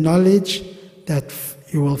to the knowledge that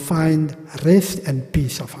you will find rest and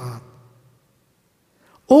peace of heart.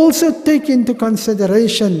 Also take into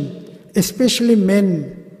consideration, especially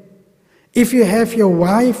men, if you have your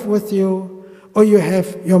wife with you, or you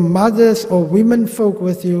have your mothers or women folk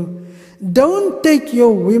with you, don't take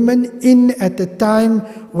your women in at the time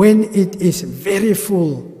when it is very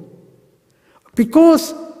full.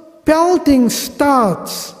 Because pelting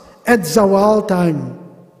starts at Zawal time.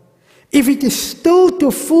 If it is still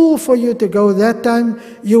too full for you to go that time,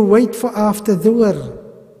 you wait for after Dhuhr.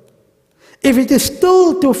 If it is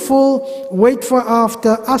still too full, wait for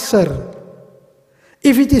after Asr.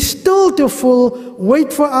 If it is still too full,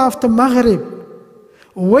 wait for after Maghrib.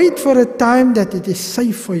 Wait for a time that it is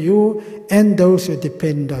safe for you and those who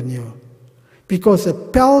depend on you. Because the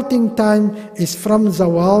pelting time is from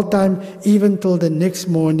Zawal time even till the next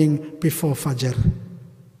morning before Fajr.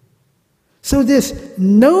 So there's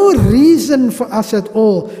no reason for us at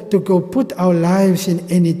all to go put our lives in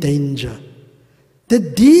any danger. The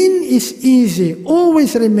deen is easy.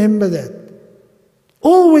 Always remember that.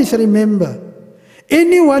 Always remember.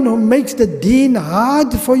 Anyone who makes the deen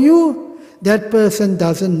hard for you, that person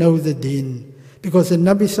doesn't know the deen. Because the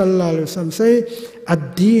Nabi Sallallahu Alaihi Wasallam say,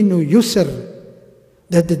 ad-deenu yusr,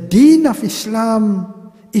 that the deen of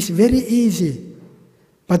Islam is very easy.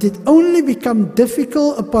 But it only becomes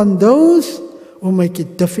difficult upon those who make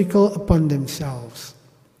it difficult upon themselves.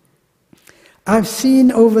 I've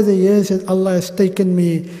seen over the years that Allah has taken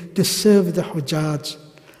me to serve the Hujjaj,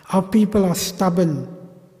 how people are stubborn.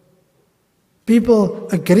 People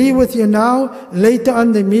agree with you now, later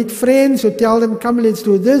on they meet friends who tell them, come let's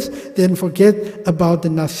do this, then forget about the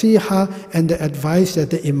nasiha and the advice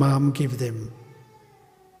that the Imam give them.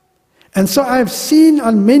 And so I've seen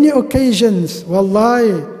on many occasions,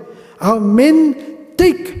 wallahi, how men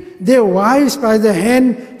take their wives by the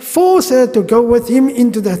hand, force her to go with him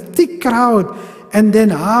into the thick crowd, and then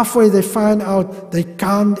halfway they find out they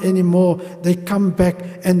can't anymore. They come back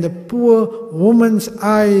and the poor woman's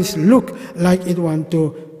eyes look like it want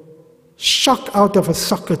to shock out of her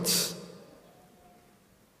sockets.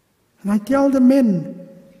 And I tell the men,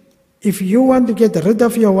 if you want to get rid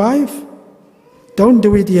of your wife, don't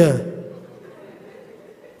do it here.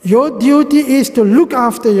 Your duty is to look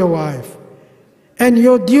after your wife. And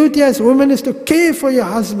your duty as women is to care for your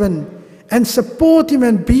husband and support him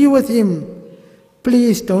and be with him.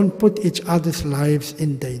 Please don't put each other's lives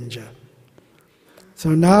in danger.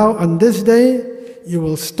 So now on this day, you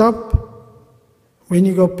will stop when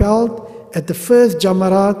you go pelt at the first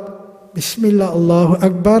Jamarat, Bismillah Allahu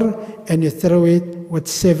Akbar, and you throw it with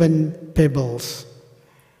 7 pebbles.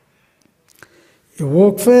 You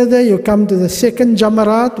walk further, you come to the second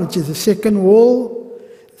Jamarat, which is the second wall.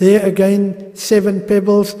 There again, 7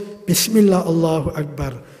 pebbles, Bismillah Allahu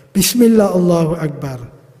Akbar, Bismillah Allahu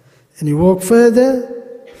Akbar. And you walk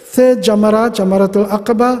further, third Jamarat, Jamaratul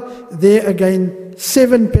Aqaba, there again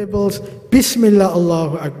 7 pebbles, Bismillah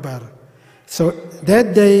Allahu Akbar. So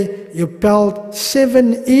that day you pelt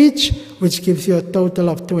 7 each, which gives you a total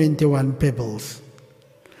of 21 pebbles.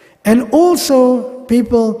 And also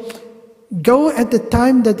people go at the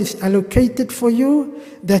time that is allocated for you,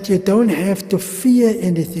 that you don't have to fear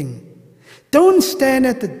anything. Don't stand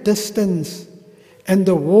at a distance and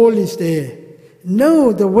the wall is there.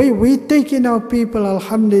 No, the way we take in our people,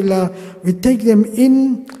 alhamdulillah, we take them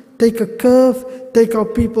in, take a curve, take our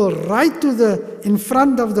people right to in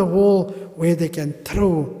front of the wall where they can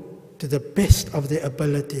throw to the best of their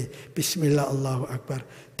ability. Bismillah Allahu Akbar.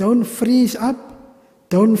 Don't freeze up,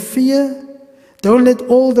 don't fear, don't let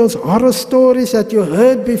all those horror stories that you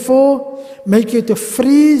heard before make you to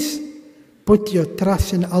freeze. Put your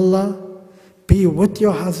trust in Allah, be with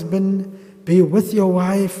your husband, be with your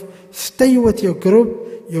wife, stay with your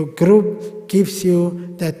group. Your group gives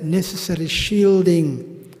you that necessary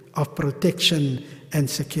shielding of protection and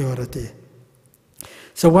security.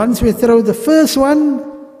 So once we throw the first one,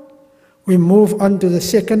 we move on to the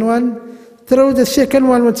second one. Throw the second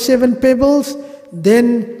one with 7 pebbles.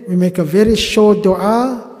 Then we make a very short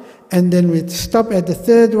dua. And then we stop at the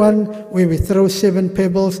third one where we throw 7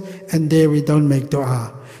 pebbles. And there we don't make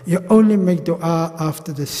dua. You only make dua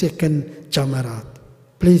after the second Jamarat.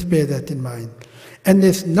 Please bear that in mind. And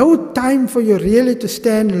there's no time for you really to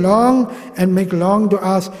stand long and make long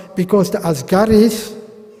du'as, because the asgaris,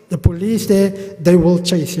 the police there, they will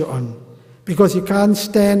chase you on. Because you can't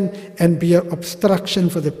stand and be an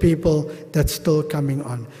obstruction for the people that's still coming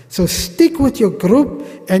on. So stick with your group,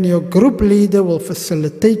 and your group leader will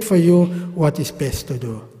facilitate for you what is best to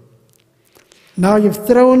do. Now you've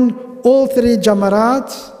thrown all 3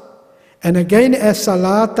 Jamarats, and again as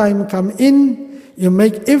Salah time come in, you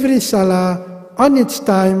make every Salah on its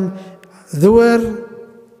time. Dhuhr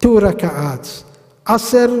 2 raka'ats,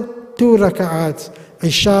 Asr 2 raka'ats,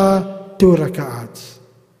 Isha 2 raka'ats.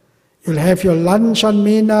 You'll have your lunch on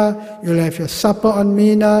Mina, you'll have your supper on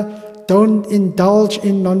Mina. Don't indulge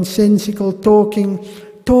in nonsensical talking.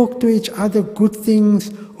 Talk to each other good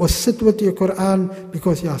things, or sit with your Quran,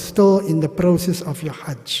 because you are still in the process of your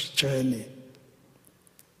Hajj journey.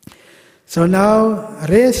 So now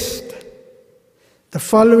rest. The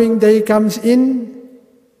following day comes in,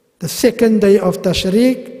 the second day of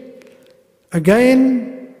Tashriq.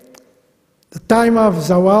 Again, the time of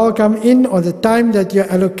Zawal come in, or the time that you're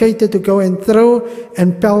allocated to go and throw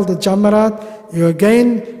and pelt the Jamarat. You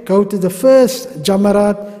again go to the first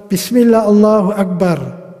Jamarat, Bismillah Allahu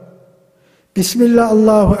Akbar. Bismillah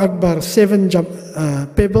Allahu Akbar, 7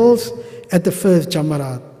 pebbles at the first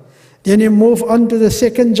Jamarat. Then you move on to the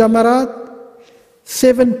second Jamarat,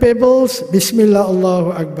 7 pebbles, Bismillah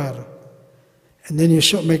Allahu Akbar. And then you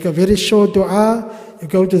make a very short dua. You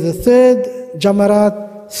go to the third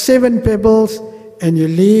Jamarat, 7 pebbles, and you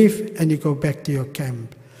leave and you go back to your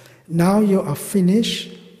camp. now you are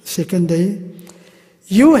finished, second day,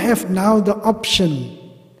 you have now the option.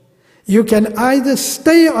 You can either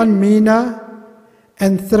stay on Mina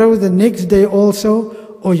and throw the next day also,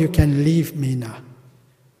 or you can leave Mina.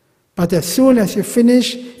 But as soon as you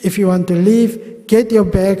finish, if you want to leave, get your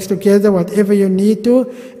bags together, whatever you need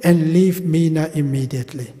to, and leave Mina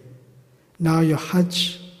immediately. Now your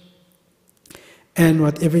Hajj and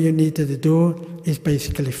whatever you needed to do is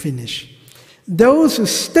basically finished. Those who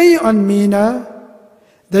stay on Mina,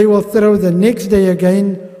 they will throw the next day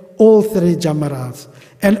again all 3 Jamarats.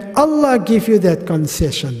 And Allah give you that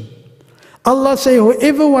concession. Allah say,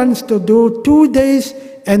 whoever wants to do 2 days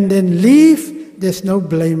and then leave, there's no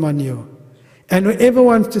blame on you. And whoever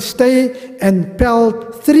wants to stay and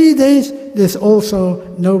pelt 3 days, there's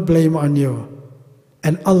also no blame on you.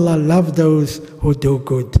 And Allah loves those who do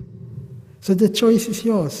good. So the choice is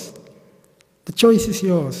yours. The choice is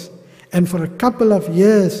yours. And for a couple of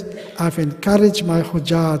years, I've encouraged my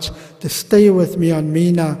Hujjaj to stay with me on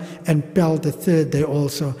Mina and pelt the 3rd day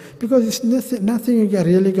also. Because it's nothing you're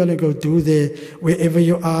really going to go do there, wherever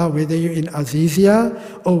you are, whether you're in Azizia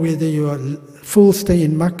or whether you are full stay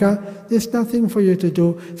in Makkah. There's nothing for you to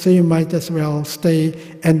do, so you might as well stay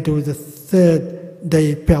and do the 3rd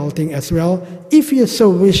day pelting as well, if you so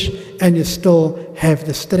wish and you still have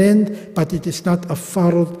the strength, but it is not a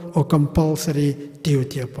fard or compulsory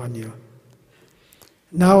duty upon you.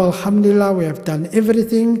 Now, alhamdulillah, we have done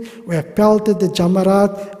everything. We have pelted the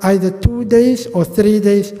Jamarat either 2 days or 3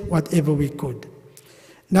 days, whatever we could.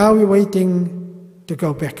 Now we're waiting to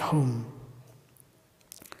go back home.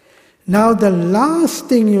 Now the last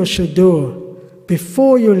thing you should do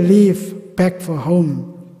before you leave back for home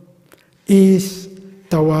is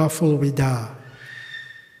Tawaful Wida.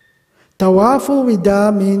 Tawaful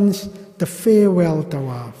Wida means the farewell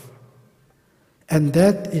tawaf. And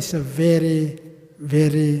that is a very,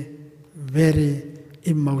 very, very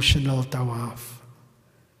emotional tawaf.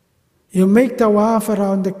 You make tawaf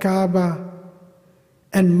around the Kaaba,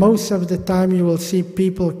 and most of the time you will see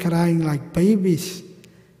people crying like babies,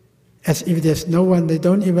 as if there's no one. They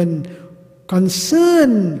don't even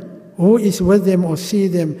concern who is with them or see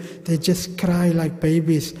them. They just cry like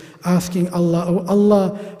babies, asking Allah, "Oh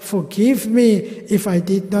Allah, forgive me if I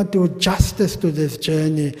did not do justice to this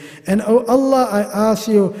journey. And oh Allah, I ask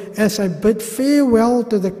you, as I bid farewell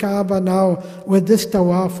to the Kaaba now with this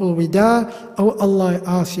Tawaful Wida, oh Allah,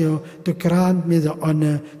 I ask you to grant me the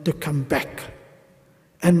honor to come back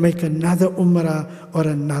and make another Umrah or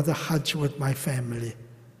another Hajj with my family."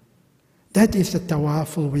 That is the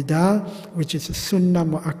Tawaful Wida, which is a Sunnah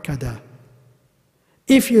Mu'akkada.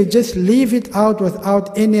 If you just leave it out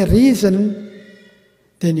without any reason,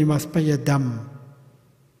 then you must pay a dam.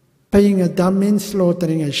 Paying a dam means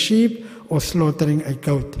slaughtering a sheep or slaughtering a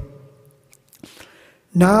goat.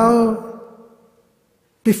 Now,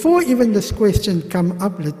 before even this question come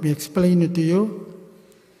up, let me explain it to you.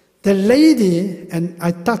 The lady, and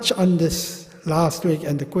I touched on this last week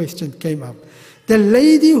and the question came up. The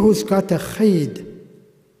lady who's got a khayd,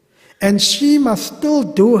 and she must still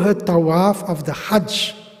do her tawaf of the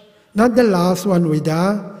Hajj, not the last one,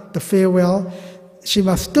 Wida, the farewell. She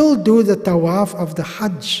must still do the tawaf of the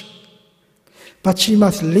Hajj, but she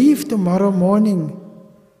must leave tomorrow morning,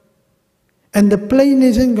 and the plane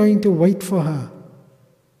isn't going to wait for her.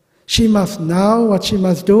 She must now, what she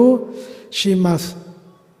must do, she must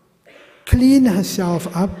clean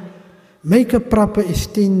herself up, make a proper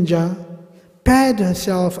istinja, pad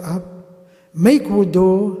herself up, make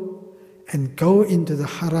wudu, and go into the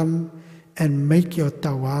haram and make your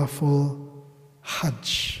tawaful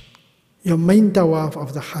Hajj, your main tawaf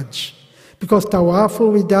of the Hajj. Because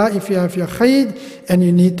tawaful wida, if you have your khayd and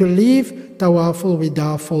you need to leave, tawaful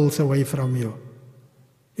wida falls away from you.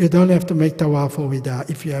 You don't have to make tawaful wida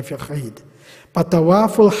if you have your khayd. But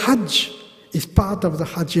tawaful Hajj is part of the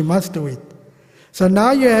Hajj, you must do it. So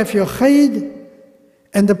now you have your khayd,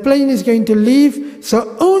 and the plane is going to leave,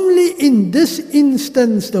 so only in this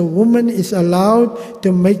instance the woman is allowed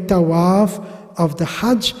to make tawaf of the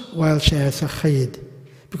Hajj while she has a khayd,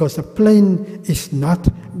 because the plane is not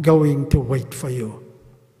going to wait for you.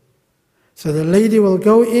 So the lady will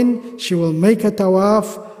go in, she will make a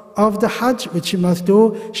tawaf of the Hajj, which she must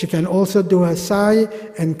do. She can also do her sa'i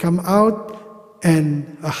and come out,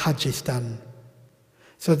 and a Hajj is done.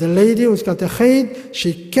 So the lady who's got a khayd,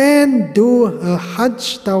 she can do her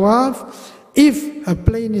Hajj tawaf if her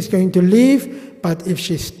plane is going to leave, but if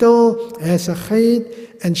she still has a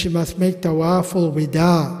khayd and she must make tawaful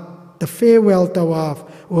wida, the farewell tawaf,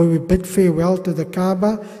 where we bid farewell to the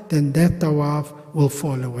Kaaba, then that tawaf will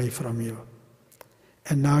fall away from you.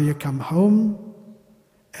 And now you come home,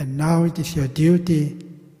 and now it is your duty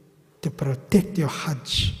to protect your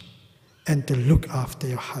Hajj and to look after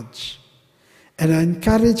your Hajj. And I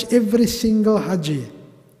encourage every single Haji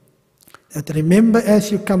that remember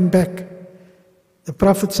as you come back, the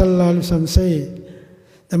Prophet ﷺ say,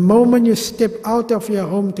 the moment you step out of your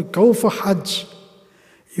home to go for Hajj,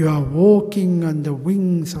 you are walking on the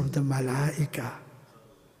wings of the Malaika.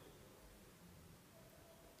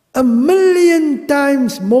 1,000,000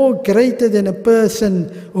 times more greater than a person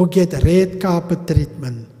who get red carpet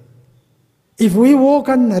treatment. If we walk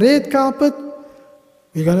on red carpet,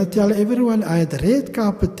 we're going to tell everyone, I had red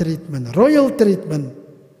carpet treatment, royal treatment.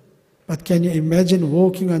 But can you imagine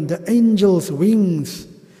walking on the angels' wings?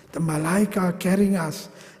 The Malaika are carrying us.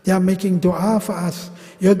 They are making dua for us.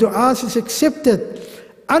 Your dua is accepted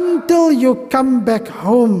until you come back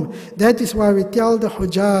home. That is why we tell the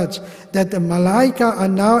Hujjaj that the Malaika are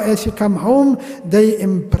now, as you come home, they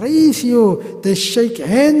embrace you, they shake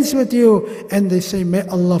hands with you, and they say, may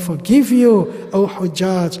Allah forgive you, O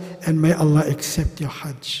Hujjaj, and may Allah accept your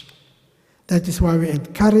Hajj. That is why we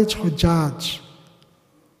encourage Hujjaj.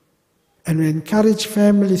 And we encourage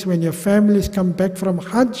families, when your families come back from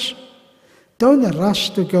Hajj, don't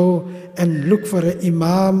rush to go and look for an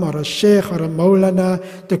imam or a sheikh or a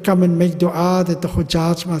maulana to come and make dua that the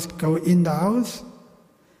Hujjaj must go in the house.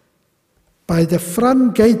 By the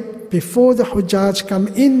front gate, before the Hujjaj come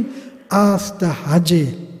in, ask the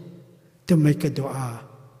Haji to make a dua.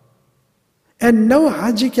 And no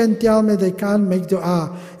Haji can tell me they can't make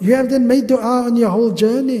dua. You have then made dua on your whole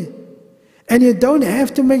journey. And you don't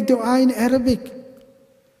have to make dua in Arabic.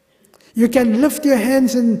 You can lift your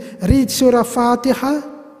hands and read Surah Fatiha,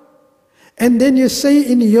 and then you say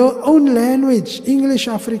in your own language, English,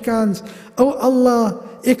 Afrikaans, Oh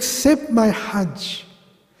Allah, accept my Hajj.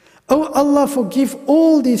 Oh Allah, forgive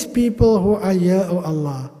all these people who are here, Oh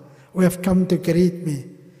Allah, who have come to greet me.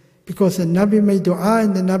 Because the Nabi made dua,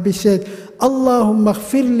 and the Nabi said, Allahumma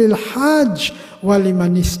ghfir lil Hajj wa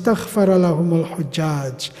liman istaghfara lahumul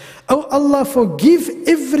Hujjaj. Oh Allah, forgive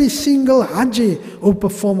every single Haji who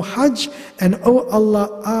perform Hajj, and oh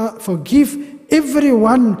Allah, forgive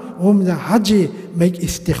everyone whom the Haji make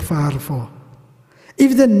istighfar for.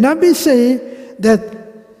 If the Nabi say that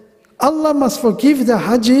Allah must forgive the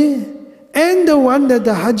Haji and the one that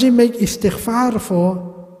the Haji make istighfar for,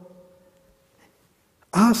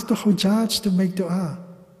 ask the Hujjaj to make dua.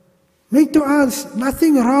 Make dua. There's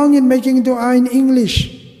nothing wrong in making dua in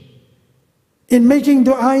English, in making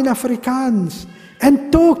dua in Afrikaans.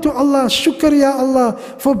 And talk to Allah, shukr ya Allah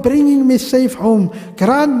for bringing me safe home.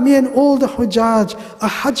 Grant me and all the Hujjaj a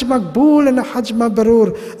Hajj Maqbool and a Hajj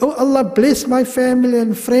Mabrur. Oh Allah, bless my family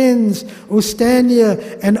and friends who stand here.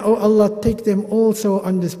 And oh Allah, take them also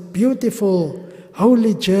on this beautiful,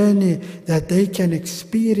 holy journey that they can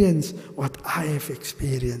experience what I have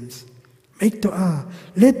experienced. Make dua.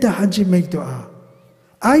 Let the Haji make dua.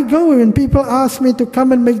 I go, when people ask me to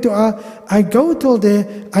come and make dua, I go till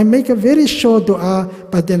there, I make a very short dua,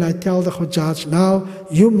 but then I tell the Hujjaj, now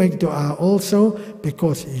you make dua also,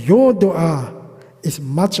 because your dua is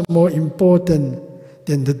much more important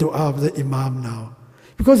than the dua of the Imam now.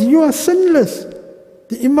 Because you are sinless.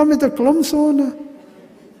 The Imam is a klomsona.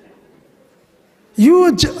 You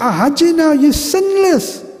are a Haji now, you're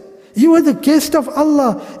sinless. You are the guest of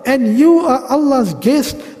Allah, and you are Allah's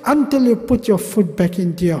guest until you put your foot back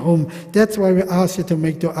into your home. That's why we ask you to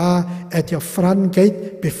make dua at your front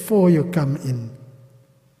gate before you come in.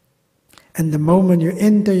 And the moment you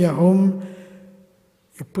enter your home,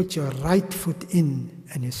 you put your right foot in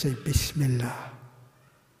and you say, Bismillah.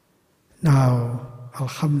 Now,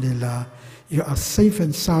 Alhamdulillah, you are safe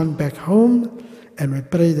and sound back home. And we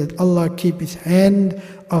pray that Allah keep His hand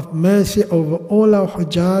of mercy over all our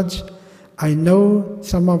Hujjaj. I know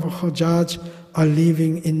some of our Hujjaj are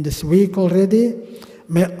leaving in this week already.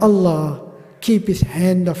 May Allah keep His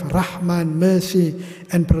hand of Rahman, mercy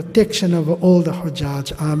and protection over all the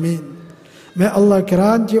Hujjaj. Ameen. May Allah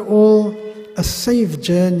grant you all a safe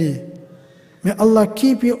journey. May Allah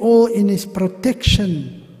keep you all in His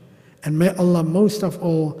protection. And may Allah most of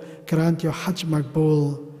all grant you Hajj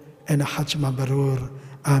Maqbool and a Hajj Mabrur.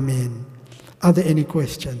 Ameen. Are there any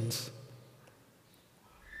questions?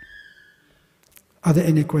 Are there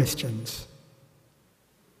any questions?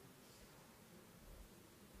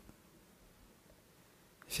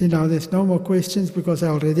 See, now there's no more questions because I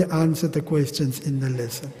already answered the questions in the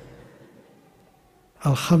lesson.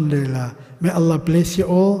 Alhamdulillah. May Allah bless you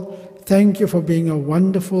all. Thank you for being a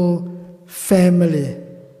wonderful family.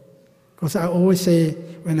 Because I always say,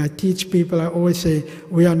 when I teach people, I always say,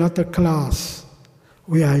 we are not a class,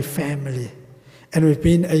 we are a family. And we've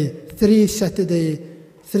been a three Saturdays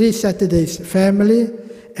family,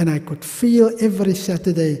 and I could feel every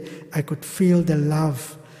Saturday, I could feel the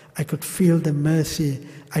love, I could feel the mercy,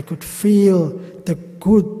 I could feel the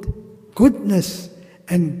goodness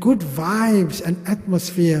and good vibes and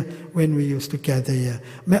atmosphere when we used to gather here.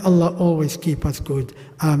 May Allah always keep us good.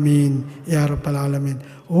 Ameen. Ya Rabbal Alameen.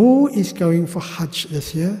 Who is going for Hajj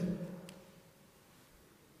this year?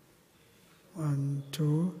 1,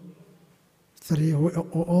 2, 3.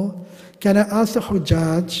 All? Can I ask the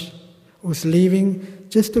Hujjaj who's leaving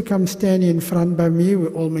just to come stand in front by me? We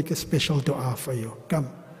all make a special dua for you. Come.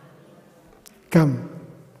 Come.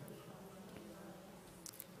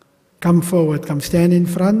 Come forward. Come stand in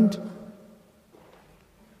front.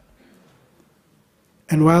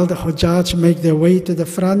 And while the Hujjaj make their way to the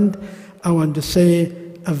front, I want to say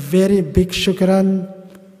a very big shukran,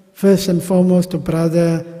 first and foremost to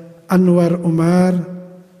Brother Anwar Umar,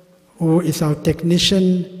 who is our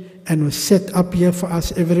technician and who set up here for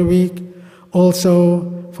us every week.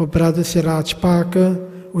 Also for Brother Siraj Parker,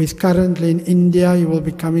 who is currently in India. He will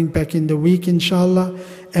be coming back in the week, inshallah.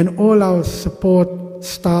 And all our support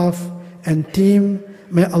staff and team.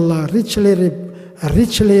 May Allah richly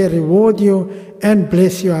reward you and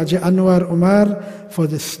bless you, Haji Anwar Umar, for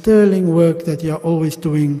the sterling work that you are always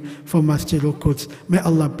doing for Masjidul Quds. May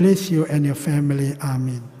Allah bless you and your family.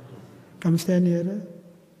 Ameen. Come stand here.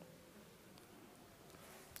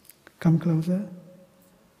 Come closer.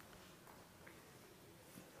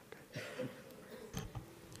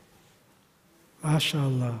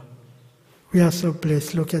 MashaAllah. We are so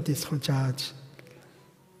blessed. Look at this Hujjaj.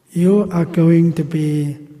 You are going to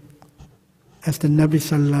be, as the Nabi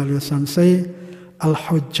Sallallahu Alaihi Wasallam say,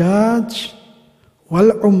 Al-Hujjaj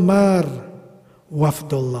wal-Ummar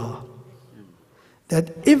wafdullah.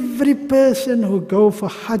 That every person who go for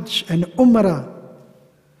Hajj and Umrah,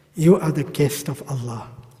 you are the guest of Allah.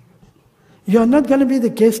 You are not going to be the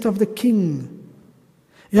guest of the king.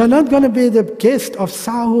 You are not going to be the guest of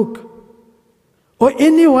Sahuk or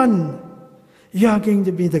anyone. You are going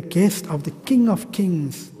to be the guest of the King of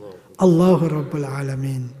Kings, Allahu Rabbul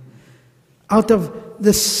Alameen. Out of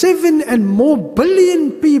the 7 and more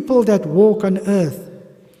billion people that walk on earth,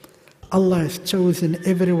 Allah has chosen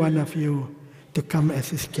every one of you to come as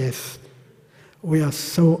His guest. We are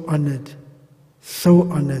so honored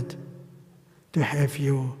to have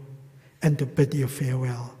you and to bid you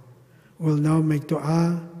farewell. We'll now make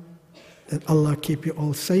dua that Allah keep you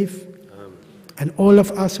all safe. And all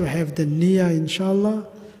of us who have the niyyah, inshallah,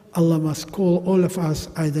 Allah must call all of us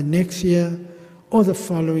either next year or the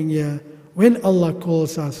following year, when Allah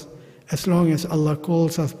calls us, as long as Allah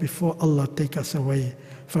calls us before Allah take us away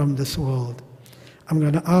from this world. I'm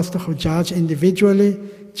going to ask the Hujjaj individually,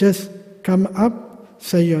 just come up,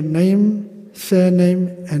 say your name, surname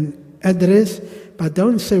and address, but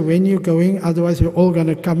don't say when you're going, otherwise we're all going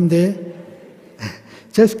to come there.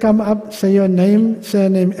 Just come up, say your name,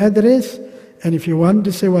 surname, address, and if you want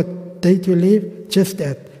to say what date you leave, just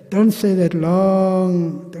that. Don't say that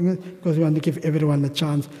long, because we want to give everyone a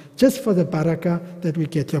chance, just for the barakah, that we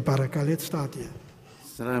get your barakah. Let's start here.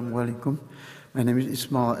 Assalamu alaikum. My name is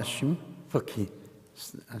Ismail Ashim Faqih.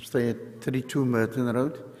 I stay at 32 Merton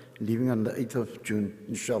Road, leaving on the 8th of June,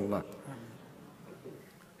 inshallah.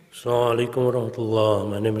 Assalamu alaikum wa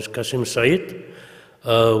rahmatullah. My name is Qasim Said.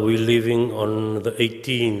 We're leaving on the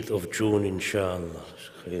 18th of June, inshallah.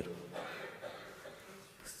 Khair.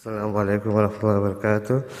 Assalamu alaikum wa rahmatullahi wa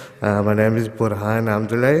barakatuh. My name is Burhan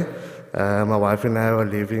Amdullah. My wife and I are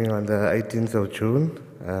leaving on the 18th of June.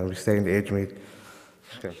 We're staying in Edgemead.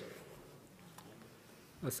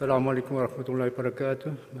 Assalamu alaikum wa rahmatullahi wa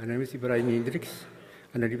barakatuh. My name is Ibrahim Hendricks,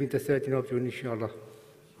 and I'm leaving the 13th of June, inshallah.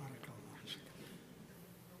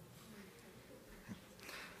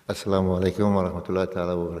 Assalamu alaikum wa rahmatullahi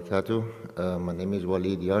wa barakatuh. My name is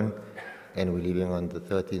Walid Yan, and we're leaving on the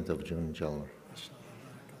 13th of June, inshallah.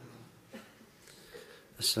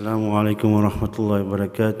 Assalamu alaikum wa rahmatullahi wa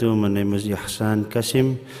barakatuh. My name is Yahsan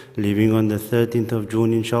Qasim, leaving on the 13th of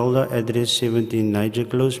June, inshallah. Address 17 Niger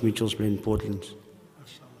Close, Mitchells Plain, Portland.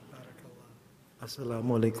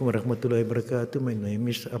 Assalamu alaikum wa rahmatullahi wa barakatuh. My name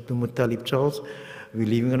is Abdul Muttalib Charles. We're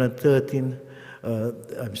leaving on the 13th.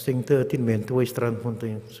 I'm staying 13 Mentawai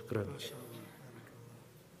Strandfontein. Shukran.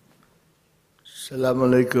 Assalamu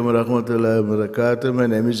alaikum wa rahmatullahi wa barakatuh. My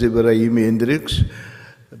name is Ibrahim Hendricks.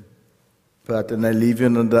 But and I live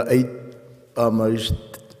in the 8th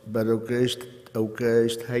but okay,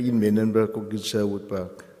 is hij in Menenberg ook in Selwood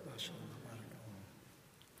Park.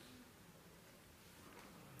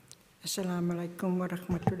 Assalamu alaikum wa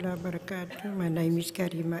rahmatullahi wa barakatuh. My name is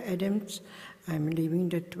Karima Adams. I'm leaving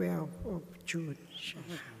the 12th of June.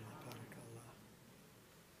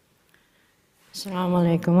 Assalamu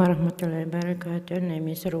alaikum wa rahmatullahi wa barakatuh. Name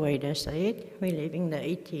is Ruwaida Said. We're leaving the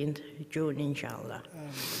 18th June, inshallah.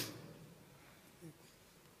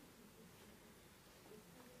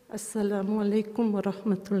 Assalamu alaikum wa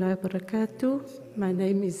rahmatullahi wa barakatuh. My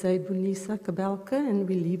name is Zaidunisa Kabelka and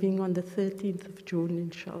we're leaving on the 13th of June,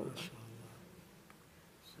 inshallah.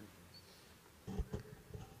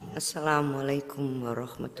 Assalamu alaikum wa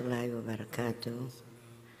rahmatullahi wa barakatuh.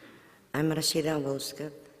 I'm Rashida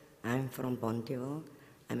Wolskip. I'm from Pontyville.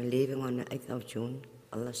 I'm leaving on the 8th of June.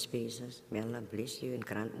 Allah spaces. May Allah bless you and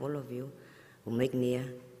grant all of you who make niyyah.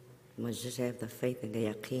 You must just have the faith and the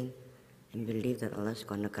yaqeen and believe that Allah is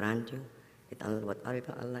going to grant you. That Allah,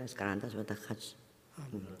 whatever Allah has granted us with the Hajj.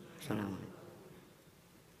 Assalamu alaikum.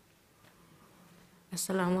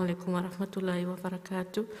 Assalamu alaikum wa rahmatullahi wa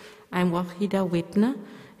barakatuh. I'm Wahida Wetna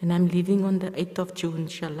and I'm leaving on the 8th of June,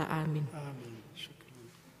 inshallah. Amin.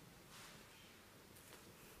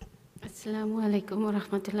 Assalamu alaikum wa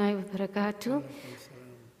rahmatullahi wa barakatuh.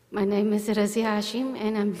 My name is Razia Hashim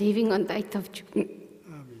and I'm leaving on the 8th of June.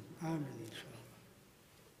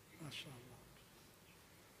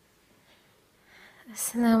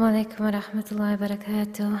 Assalamu alaikum wa rahmatullahi wa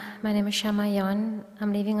barakatuh. My name is Shama Yan.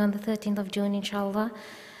 I'm leaving on the 13th of June, inshallah.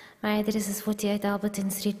 My address is 48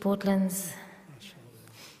 Alberton Street, Portlands.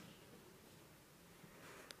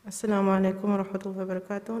 Assalamu alaikum wa rahmatullahi wa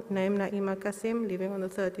barakatuh. Name Naima Kasim, leaving on the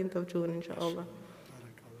 13th of June, inshallah.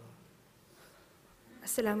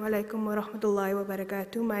 Assalamu alaikum wa rahmatullahi wa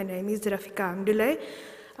barakatuh. My name is Rafika Amdulai.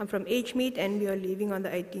 I'm from Edgemead and we are leaving on the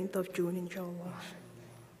 18th of June, inshallah.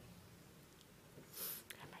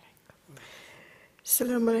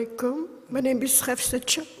 Assalamu alaikum. My name is Hafsa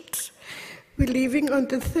Chant. We're leaving on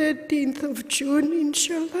the 13th of June,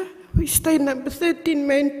 inshallah. We stay number 13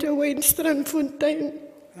 Mantua in Strandfontein.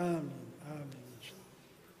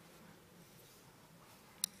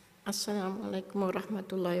 Assalamu alaikum wa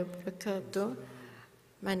rahmatullahi wa barakatuh.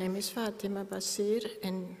 My name is Fatima Basir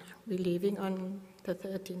and we're leaving on the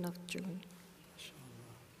 13th of June.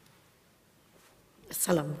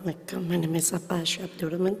 Assalamu alaikum. My name is Shaykh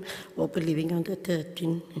Abduragman. We'll be leaving on the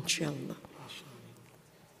 13th, inshallah.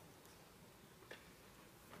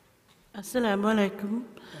 Assalamu alaikum.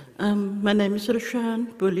 My name is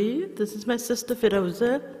Roshan Buli. This is my sister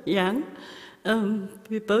Firoza Young.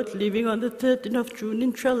 We're both leaving on the 13th of June,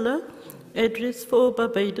 inshallah. Address 4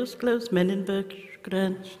 Barbados Close, Menenberg,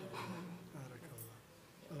 Grand.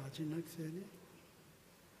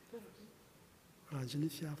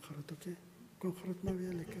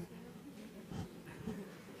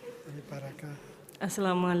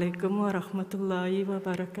 Assalamu alaikum wa rahmatullahi wa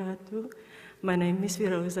barakatuh. My name is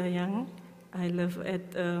Firoza Young. I live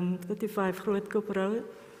at 35 Grootkop Road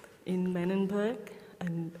in Menenberg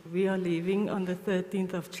and we are leaving on the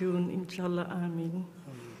 13th of June, inshallah. Ameen.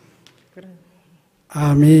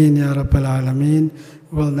 Ameen, Ya Rabbal Alameen.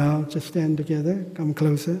 Well, now just stand together, come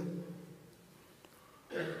closer.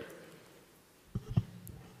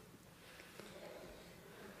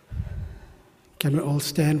 Can we all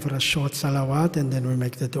stand for a short salawat and then we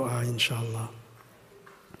make the dua, inshallah.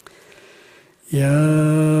 Ya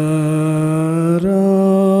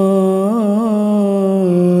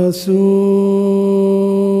Rasul,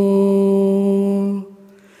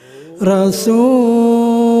 Rasulallah,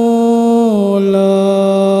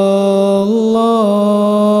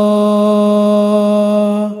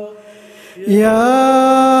 Ya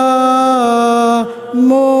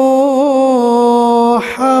Muhammad,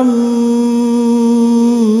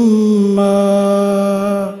 Muhammad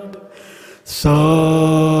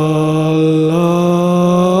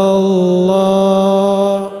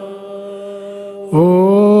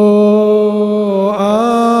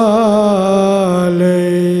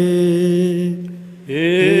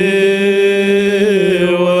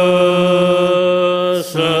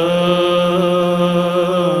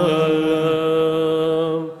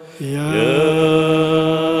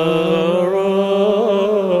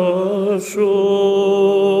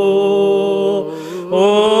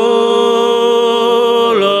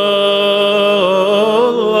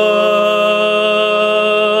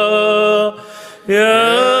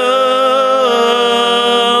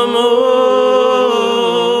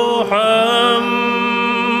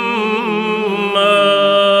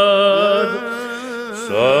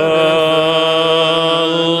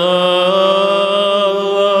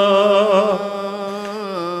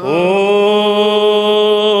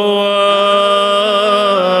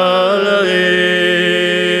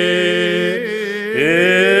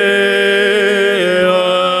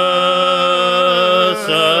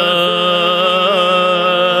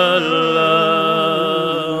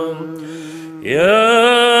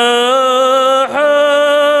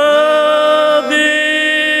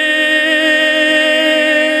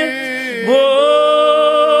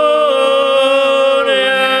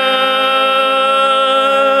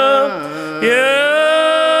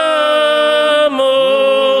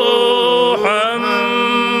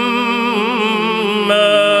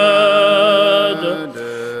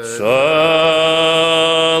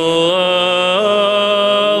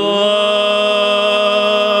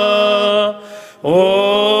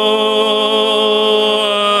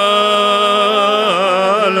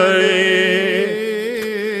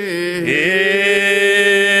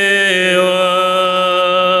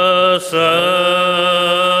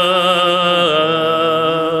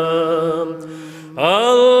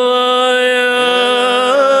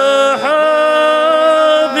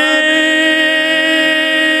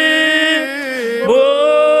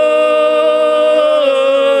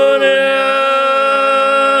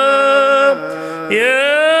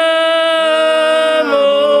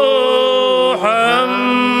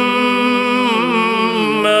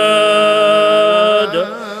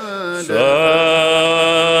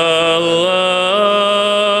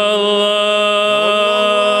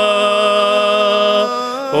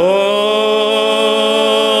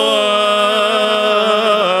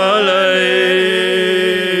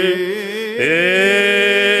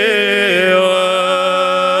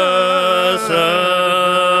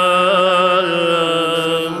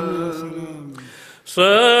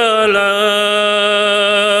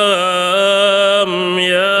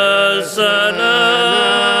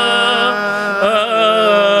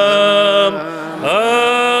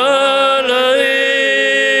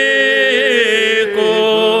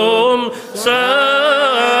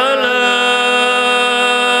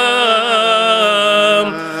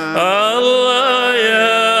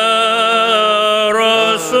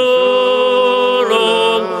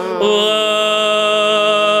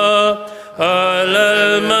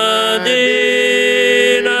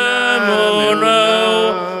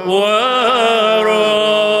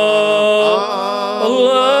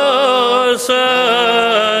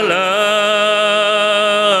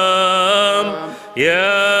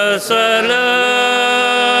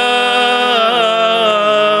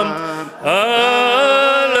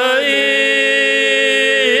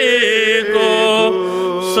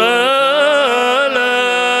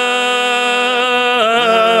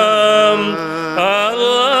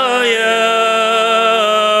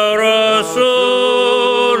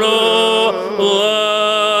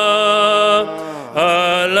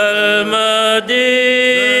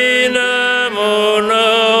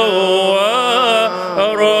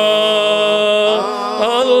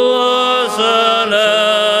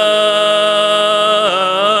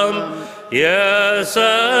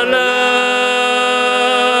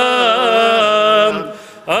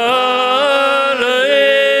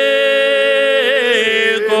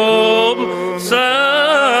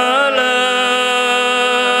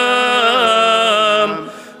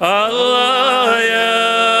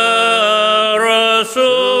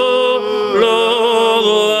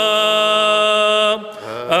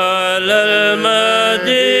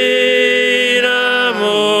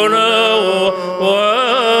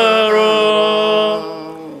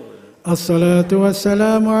الصلاة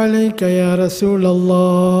والسلام عليك يا رسول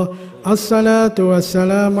الله، الصلاة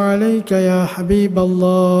والسلام عليك يا حبيب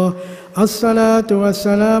الله، الصلاة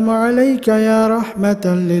والسلام عليك يا رحمة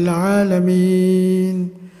للعالمين.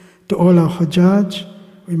 To all our Hajj,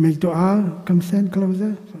 we make dua. Come stand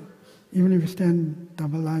closer. Even if you stand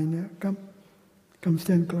double line here, come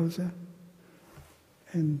stand closer.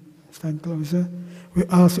 And stand closer. We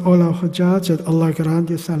ask all our Hajj that Allah grant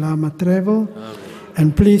you salamat travel.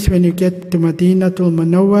 And please, when you get to Madinatul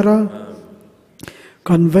Munawwara,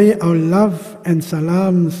 convey our love and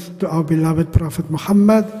salams to our beloved Prophet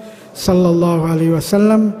Muhammad sallallahu alaihi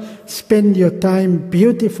wasallam. Spend your time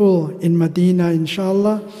beautiful in Medina,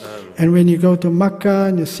 inshallah. And when you go to Makkah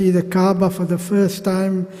and you see the Kaaba for the first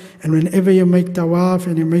time, and whenever you make tawaf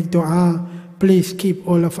and you make dua, please keep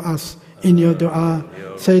all of us in your dua.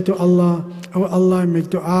 Say to Allah, oh Allah, make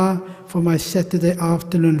dua for my Saturday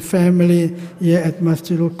afternoon family here at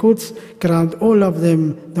Masjid al-Quds. Grant all of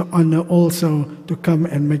them the honor also to come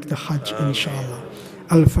and make the Hajj, inshallah.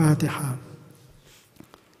 Al-Fatiha.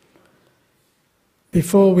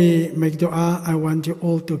 Before we make dua, I want you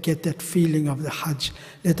all to get that feeling of the Hajj.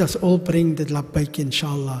 Let us all bring the labbaik,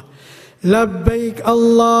 inshallah. Labbaik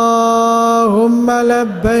Allahumma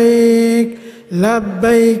labbaik,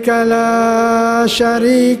 labbaik la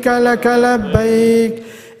sharika laka labbaik.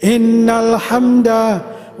 إن الحمد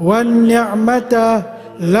والنعمة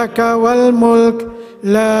لك والملك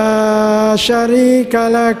لا شريك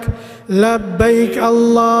لك. لبيك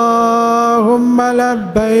اللهم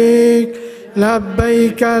لبيك،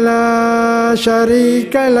 لبيك لا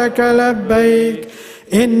شريك لك لبيك.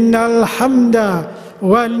 إن الحمد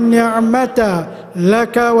والنعمة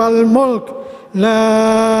لك والملك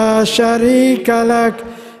لا شريك لك.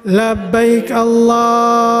 لبيك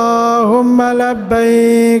اللهم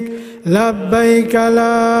لبيك، لبيك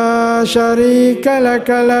لا شريك لك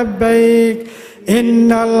لبيك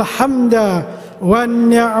إن الحمد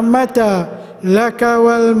والنعمة لك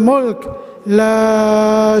والملك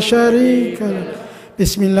لا شريك لك.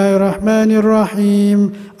 بسم الله الرحمن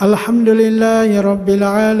الرحيم. الحمد لله رب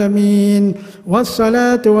العالمين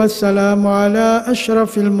والصلاة والسلام على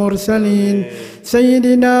أشرف المرسلين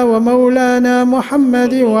سيدنا ومولانا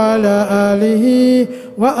محمد وعلى آله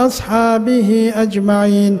وأصحابه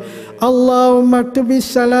أجمعين. اللهم اكتب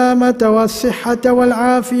السلامة والصحة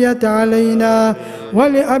والعافية علينا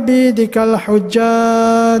ولعبيدك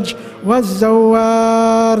الحجاج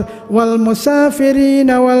والزوار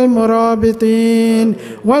والمسافرين والمرابطين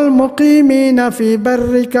والمقيمين في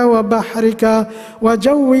برك وبحرك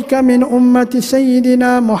وجوك من أمة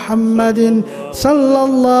سيدنا محمد صلى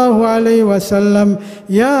الله عليه وسلم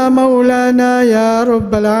يا مولانا يا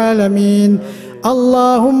رب العالمين.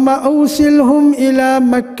 اللهم أوصلهم إلى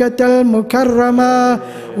مكة المكرمة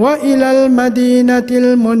وإلى المدينة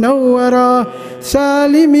المنورة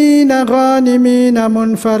سالمين غانمين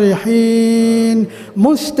منفرحين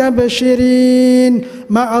مستبشرين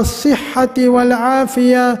مع الصحة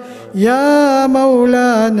والعافية يا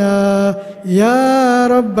مولانا يا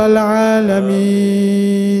رب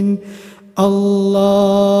العالمين.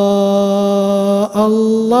 الله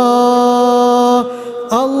الله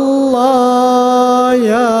الله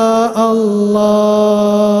يا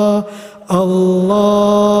الله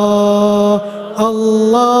الله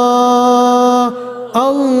الله الله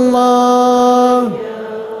الله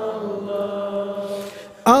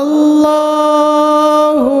الله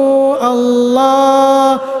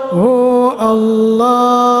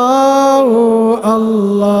الله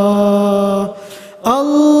الله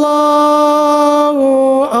الله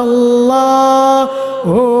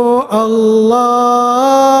الله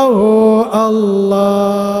الله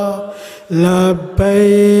الله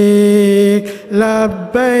لبيك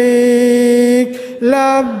لبيك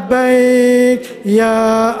لبيك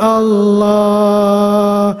يا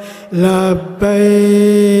الله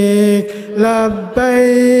لبيك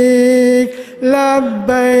لبيك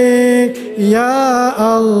لبيك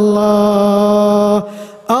يا الله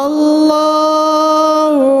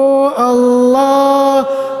الله الله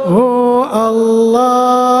الله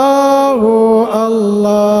الله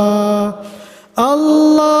الله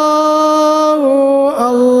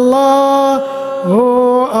الله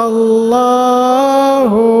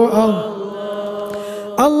الله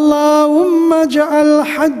اللهم اجعل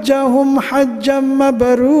حجهم حجا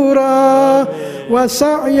مبرورا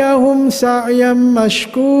وسعيهم سعيا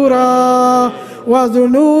مشكورا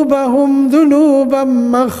وذنوبهم ذنوبا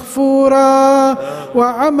مغفورا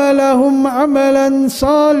وعملهم عملا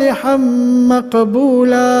صالحا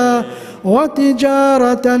مقبولا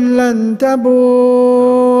وتجارة لن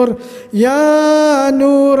تبور يا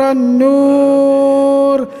نور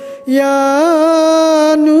النور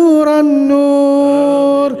يا نور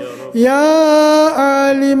النور يا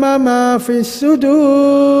عالم ما في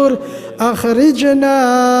الصدور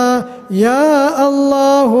أخرجنا يا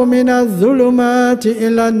الله من الظلمات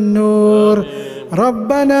إلى النور.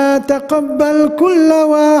 ربنا تقبل كل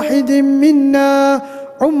واحد منا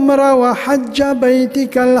عمر وحج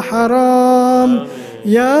بيتك الحرام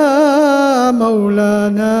يا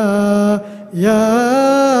مولانا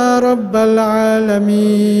يا رب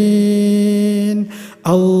العالمين.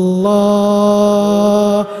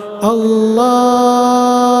 الله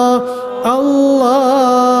الله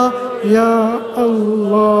الله يا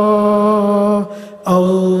الله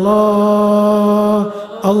الله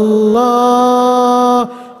الله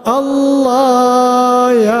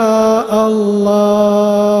الله يا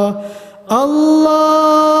الله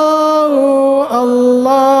الله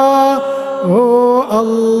الله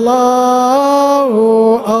الله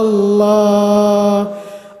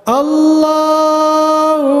الله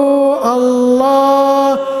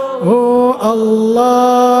الله الله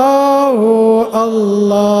الله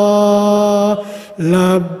الله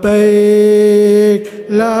لبيك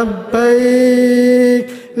لبيك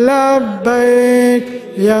لبيك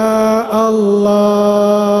يا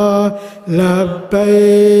الله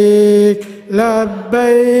لبيك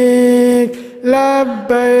لبيك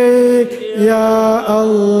لبيك يا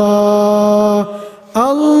الله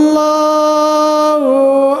الله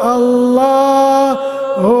الله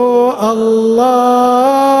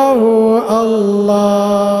الله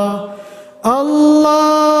الله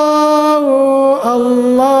الله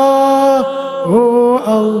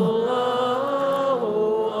الله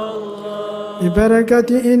ببركة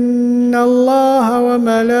إن الله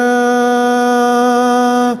وملائكته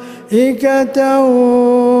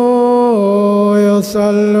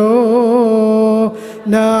يصلون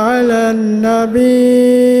على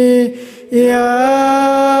النبي يا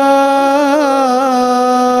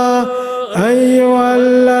أيها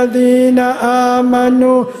الذين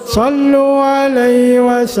آمنوا صلوا عليه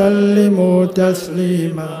وسلموا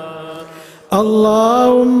تسليما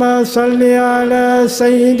اللهم صل على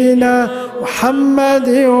سيدنا محمد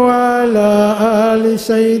وعلى آل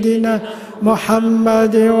سيدنا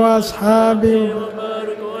محمد وأصحابه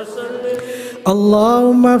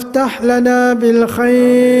اللهم افتح لنا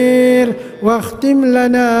بالخير واختم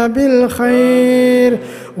لنا بالخير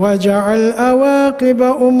واجعل عواقب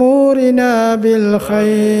أمورنا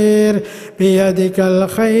بالخير بيدك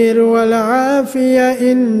الخير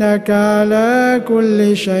والعافية إنك على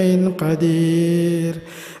كل شيء قدير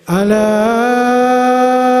ألا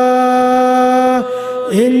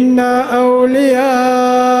إن أولياء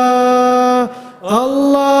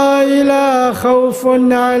الله لا خوف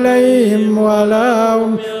عليهم ولا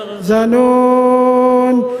هم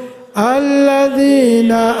يحزنون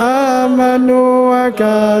الذين آمنوا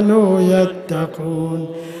وكانوا يتقون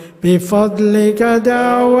بفضلك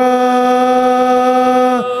دعواهم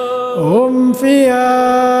فيها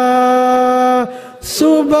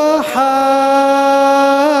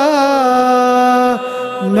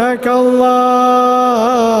سبحانك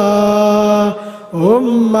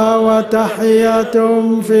اللهم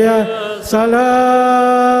وتحياتهم فيها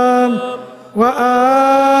سلام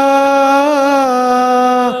وآخر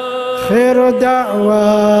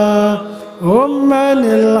دعواهم أن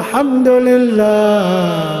الحمد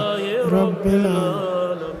لله رب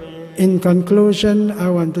العالمين. In conclusion, I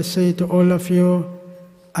want to say to all of you,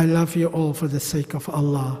 I love you all for the sake of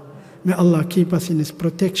Allah. May Allah keep us in His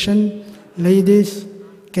protection. Ladies,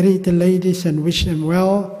 greet the ladies and wish them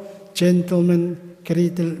well. Gentlemen,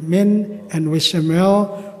 greet the men and wish them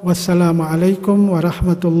well. Wassalamu alaikum wa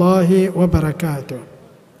rahmatullahi wa barakatuh.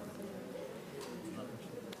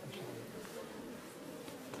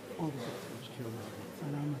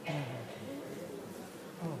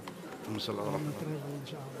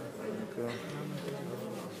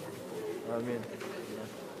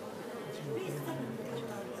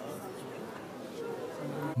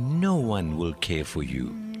 No one will care for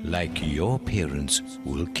you like your parents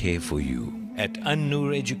will care for you. At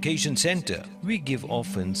An-Nur Education Center, we give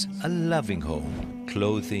orphans a loving home,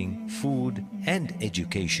 clothing, food and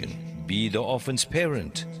education. Be the orphan's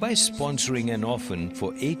parent by sponsoring an orphan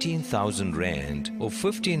for 18,000 Rand or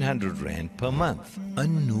 1,500 Rand per month.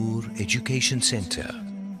 An-Nur Education Center,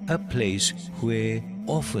 a place where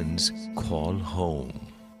orphans call home.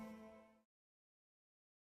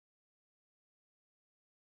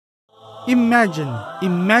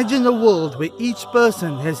 Imagine a world where each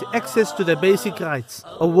person has access to their basic rights.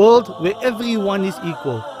 A world where everyone is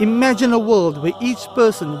equal. Imagine a world where each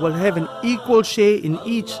person will have an equal share in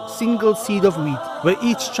each single seed of wheat. Where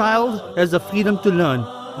each child has the freedom to learn.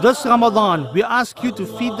 This Ramadan, we ask you to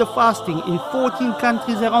feed the fasting in 14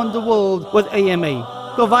 countries around the world with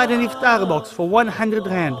AMA. Provide an iftar box for 100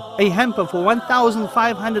 Rand, a hamper for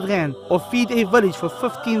 1,500 Rand, or feed a village for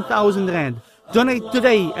 15,000 Rand. Donate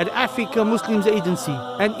today at Africa Muslims Agency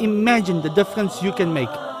and imagine the difference you can make.